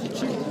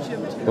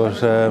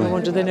 But I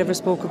wonder they never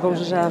spoke about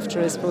it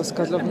after, I suppose.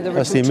 God love me, they were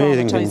that's the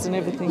amazing thing. And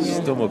everything.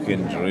 Yeah. Stomach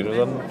injury.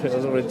 There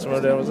was a red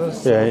somewhere there, was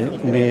it? Yeah,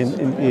 in the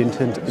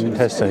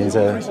intestines.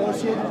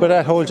 But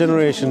that whole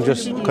generation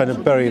just kind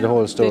of buried the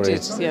whole story. They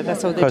did, yeah,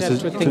 that's how they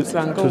dealt with things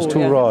long ago. It was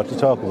too raw to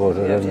talk about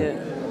it,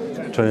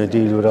 and trying to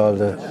deal with all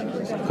the,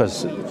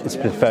 because it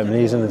split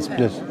families and it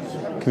split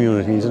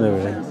communities and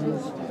everything.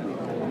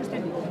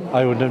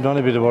 I wouldn't have done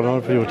a bit of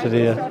one for you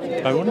today.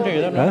 I wouldn't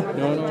do that. Huh?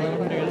 No, I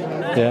wouldn't do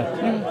that. Yeah.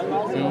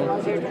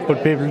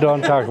 But people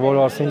don't talk about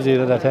those things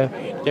either that time.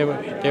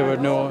 There were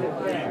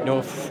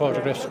no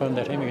photographs from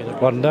that time either.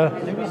 Wasn't there?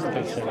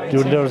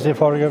 You never see a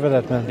photograph of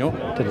that man? No.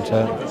 Didn't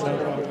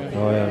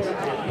Oh yeah.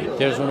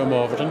 There's one of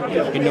Overton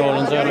in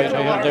Nolan's there, right?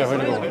 I heard there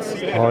when I go.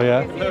 Oh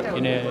yeah.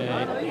 In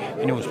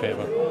a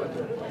newspaper.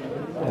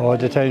 Oh,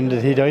 the time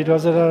that he died,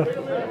 was it? Or?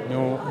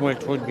 No, well,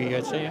 it would be,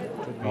 I'd say, yeah.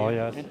 Oh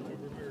yeah.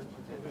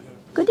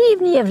 Good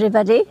evening,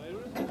 everybody.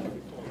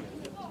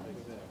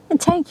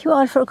 And thank you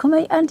all for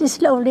coming on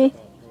this lovely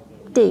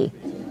day.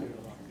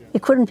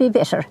 It couldn't be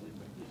better.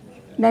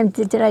 And I'm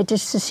delighted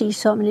to see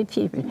so many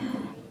people.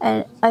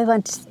 And I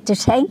want to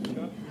thank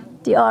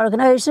the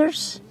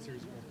organisers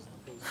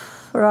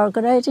for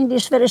organising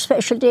this very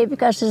special day,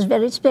 because it's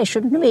very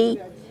special to me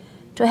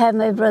to have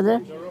my brother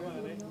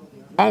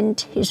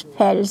and his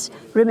pals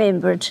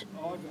remembered.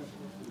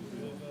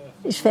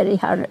 It's very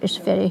hard, it's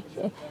very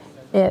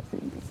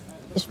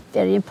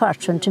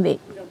important to me.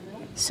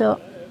 So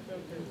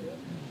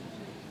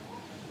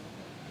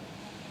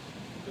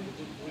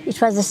it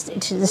was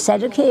a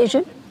sad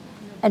occasion,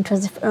 and it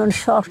was an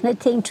unfortunate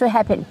thing to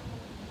happen.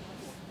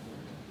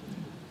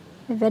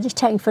 I'm very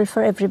thankful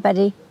for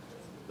everybody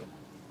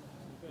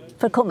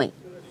for coming.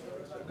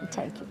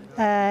 Thank you.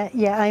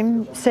 Yeah,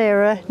 I'm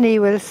Sarah Nee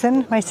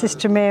Wilson, my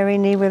sister Mary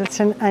Nee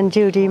Wilson, and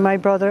Judy, my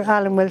brother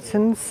Alan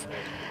Wilson's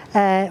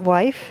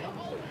wife.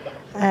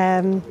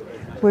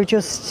 We're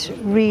just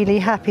really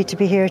happy to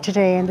be here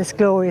today in this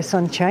glorious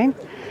sunshine.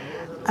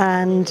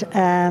 And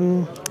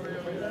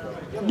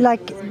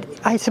like,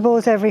 I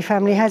suppose every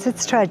family has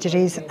its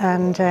tragedies,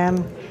 and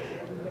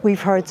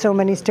we've heard so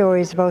many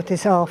stories about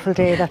this awful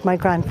day that my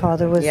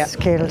grandfather was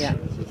killed. Yeah.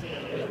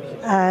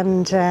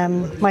 And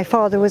my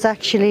father was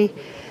actually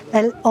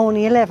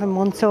only 11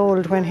 months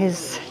old when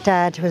his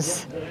dad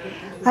was,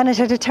 and it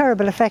had a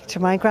terrible effect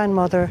on my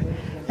grandmother.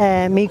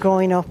 Me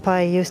growing up,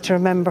 I used to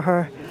remember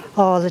her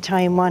all the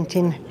time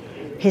wanting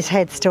his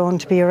headstone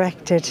to be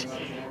erected,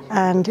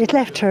 and it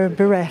left her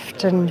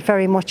bereft and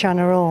very much on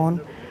her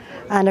own.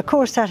 And of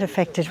course that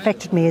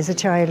affected me as a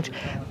child.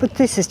 But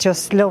this is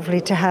just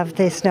lovely to have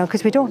this now,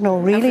 because we don't know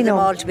really and for them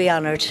all to be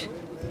honoured.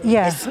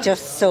 Yeah. It's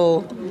just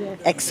so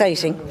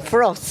exciting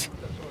for us.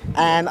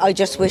 I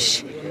just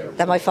wish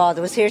that my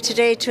father was here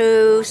today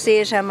to see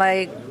it, and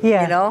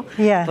you know.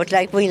 Yeah. But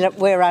like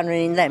we're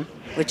honouring them,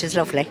 which is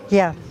lovely.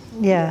 Yeah.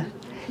 Yeah.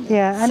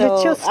 Yeah. And so,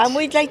 it's just. And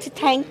we'd like to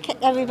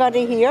thank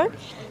everybody here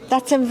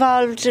that's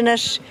involved in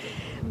it,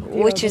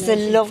 which is a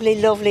lovely,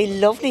 lovely,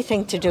 lovely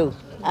thing to do.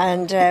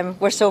 And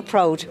we're so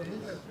proud.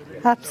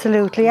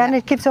 Absolutely, and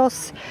it gives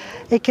us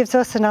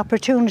an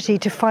opportunity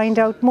to find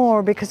out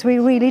more, because we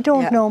really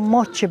don't know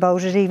much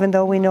about it, even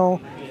though we know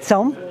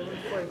some.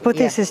 But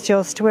this is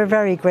just, we're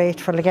very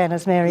grateful again,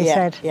 as Mary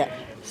said. Yeah.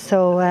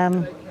 So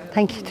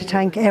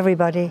thank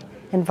everybody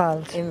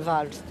involved.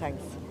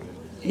 Thanks.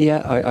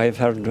 Yeah, I've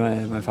heard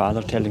my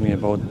father telling me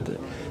about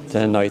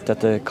the night that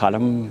the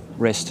column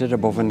rested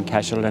above in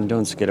Cashel and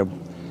Dunskirab,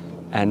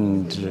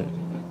 and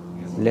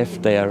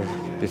left there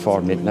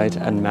before midnight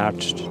and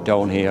marched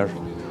down here,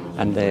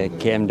 and they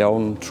came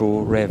down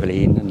through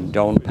Raveline and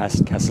down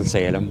past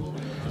Castlesalem,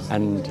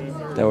 and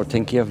they were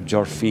thinking of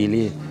George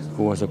Feely,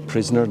 who was a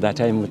prisoner that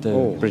time with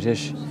the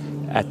British.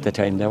 At the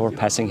time they were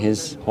passing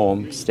his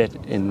homestead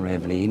in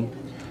Raveline,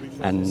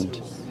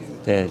 and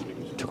they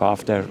took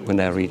off their, when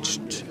they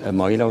reached a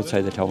mile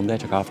outside the town, they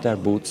took off their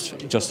boots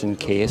just in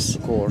case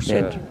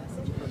they'd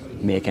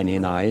make any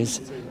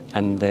noise.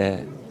 And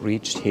they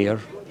reached here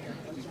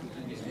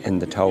in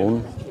the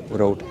town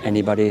without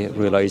anybody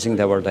realising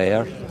they were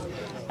there.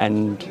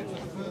 And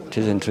it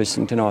is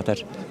interesting to note that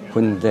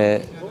when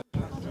the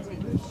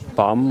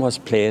bomb was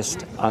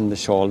placed on the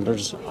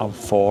shoulders of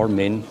 4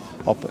 men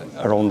up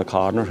around the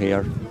corner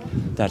here,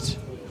 that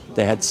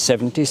they had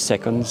 70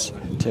 seconds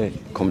to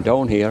come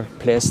down here,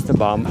 place the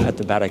bomb at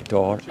the barrack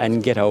door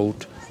and get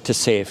out to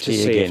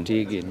safety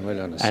again. Well,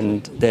 honestly.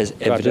 And there's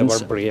evidence.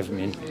 They were brave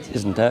men.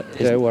 Isn't that?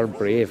 They were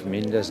brave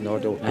men, there's no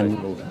doubt.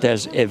 And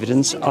there's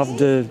evidence of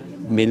the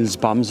Mills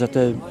bombs that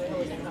the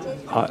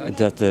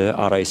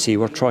RIC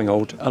were throwing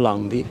out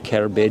along the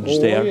curb edge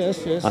there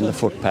on the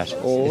footpath,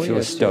 if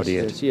you study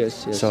it.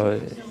 Yes. So,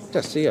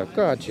 that's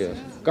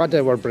God,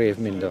 they were brave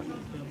men though.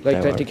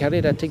 Like that, to carry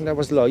that thing that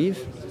was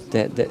live.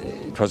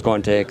 It was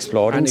going to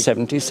explode in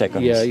 70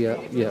 seconds. Yeah.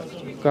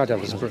 God, that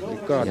was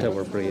they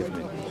were brave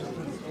men.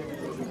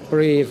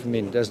 Brave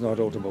men, there's no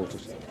doubt about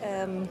it.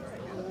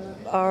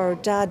 Our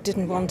dad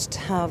didn't want to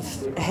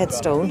have a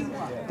headstone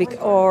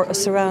or a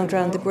surround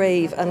around the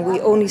grave, and we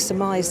only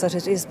surmise that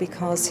it is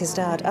because his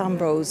dad,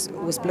 Ambrose,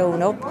 was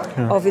blown up.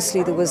 Yeah.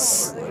 Obviously,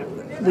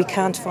 we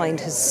can't find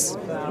his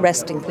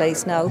resting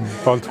place now.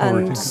 Baltimore,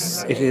 and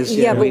it is.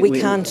 Yeah, but we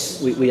can't.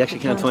 We actually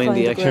can't find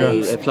the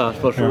actual plot,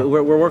 but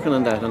we're working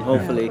on that, and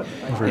hopefully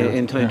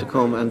in time to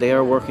come. And they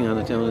are working on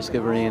it down in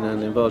Skibbereen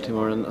and in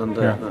Baltimore,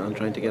 and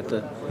trying to get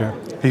the. Yeah,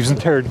 he was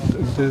interred.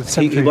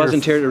 He was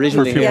interred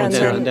originally here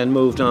and then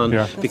moved on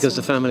because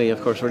the family,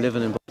 of course, were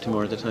living in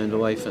Baltimore at the time. The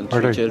wife and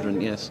 3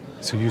 children. Yes.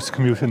 So you used to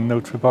commute in and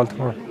out to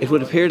Baltimore. It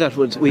would appear that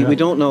we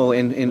don't know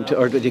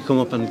or did he come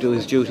up and do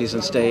his duties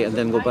and stay and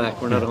then go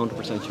back? We're not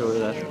 100% sure of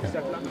that.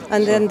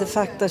 And then the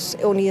fact that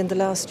only in the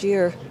last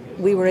year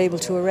we were able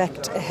to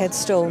erect a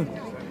headstone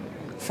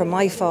for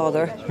my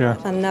father,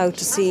 and now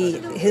to see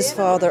his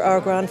father,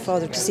 our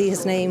grandfather, to see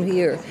his name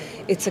here,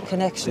 it's a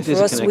connection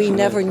for us. We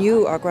never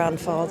knew our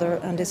grandfather,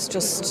 and it's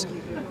just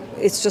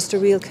a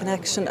real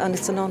connection, and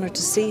it's an honour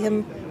to see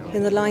him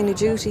in the line of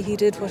duty. He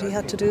did what he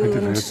had to do,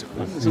 and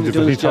he did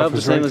his job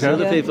the same as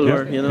other people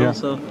were, you know.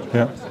 So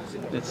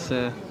it's.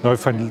 No, I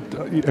find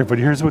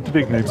everybody hears about the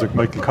big names like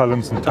Michael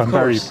Collins and Tom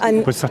Barry,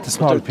 but it's not the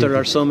small people. There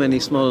are so many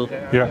smaller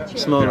and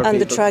people.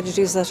 the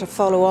tragedies that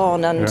follow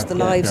on, and the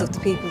lives of the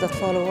people that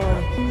follow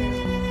on.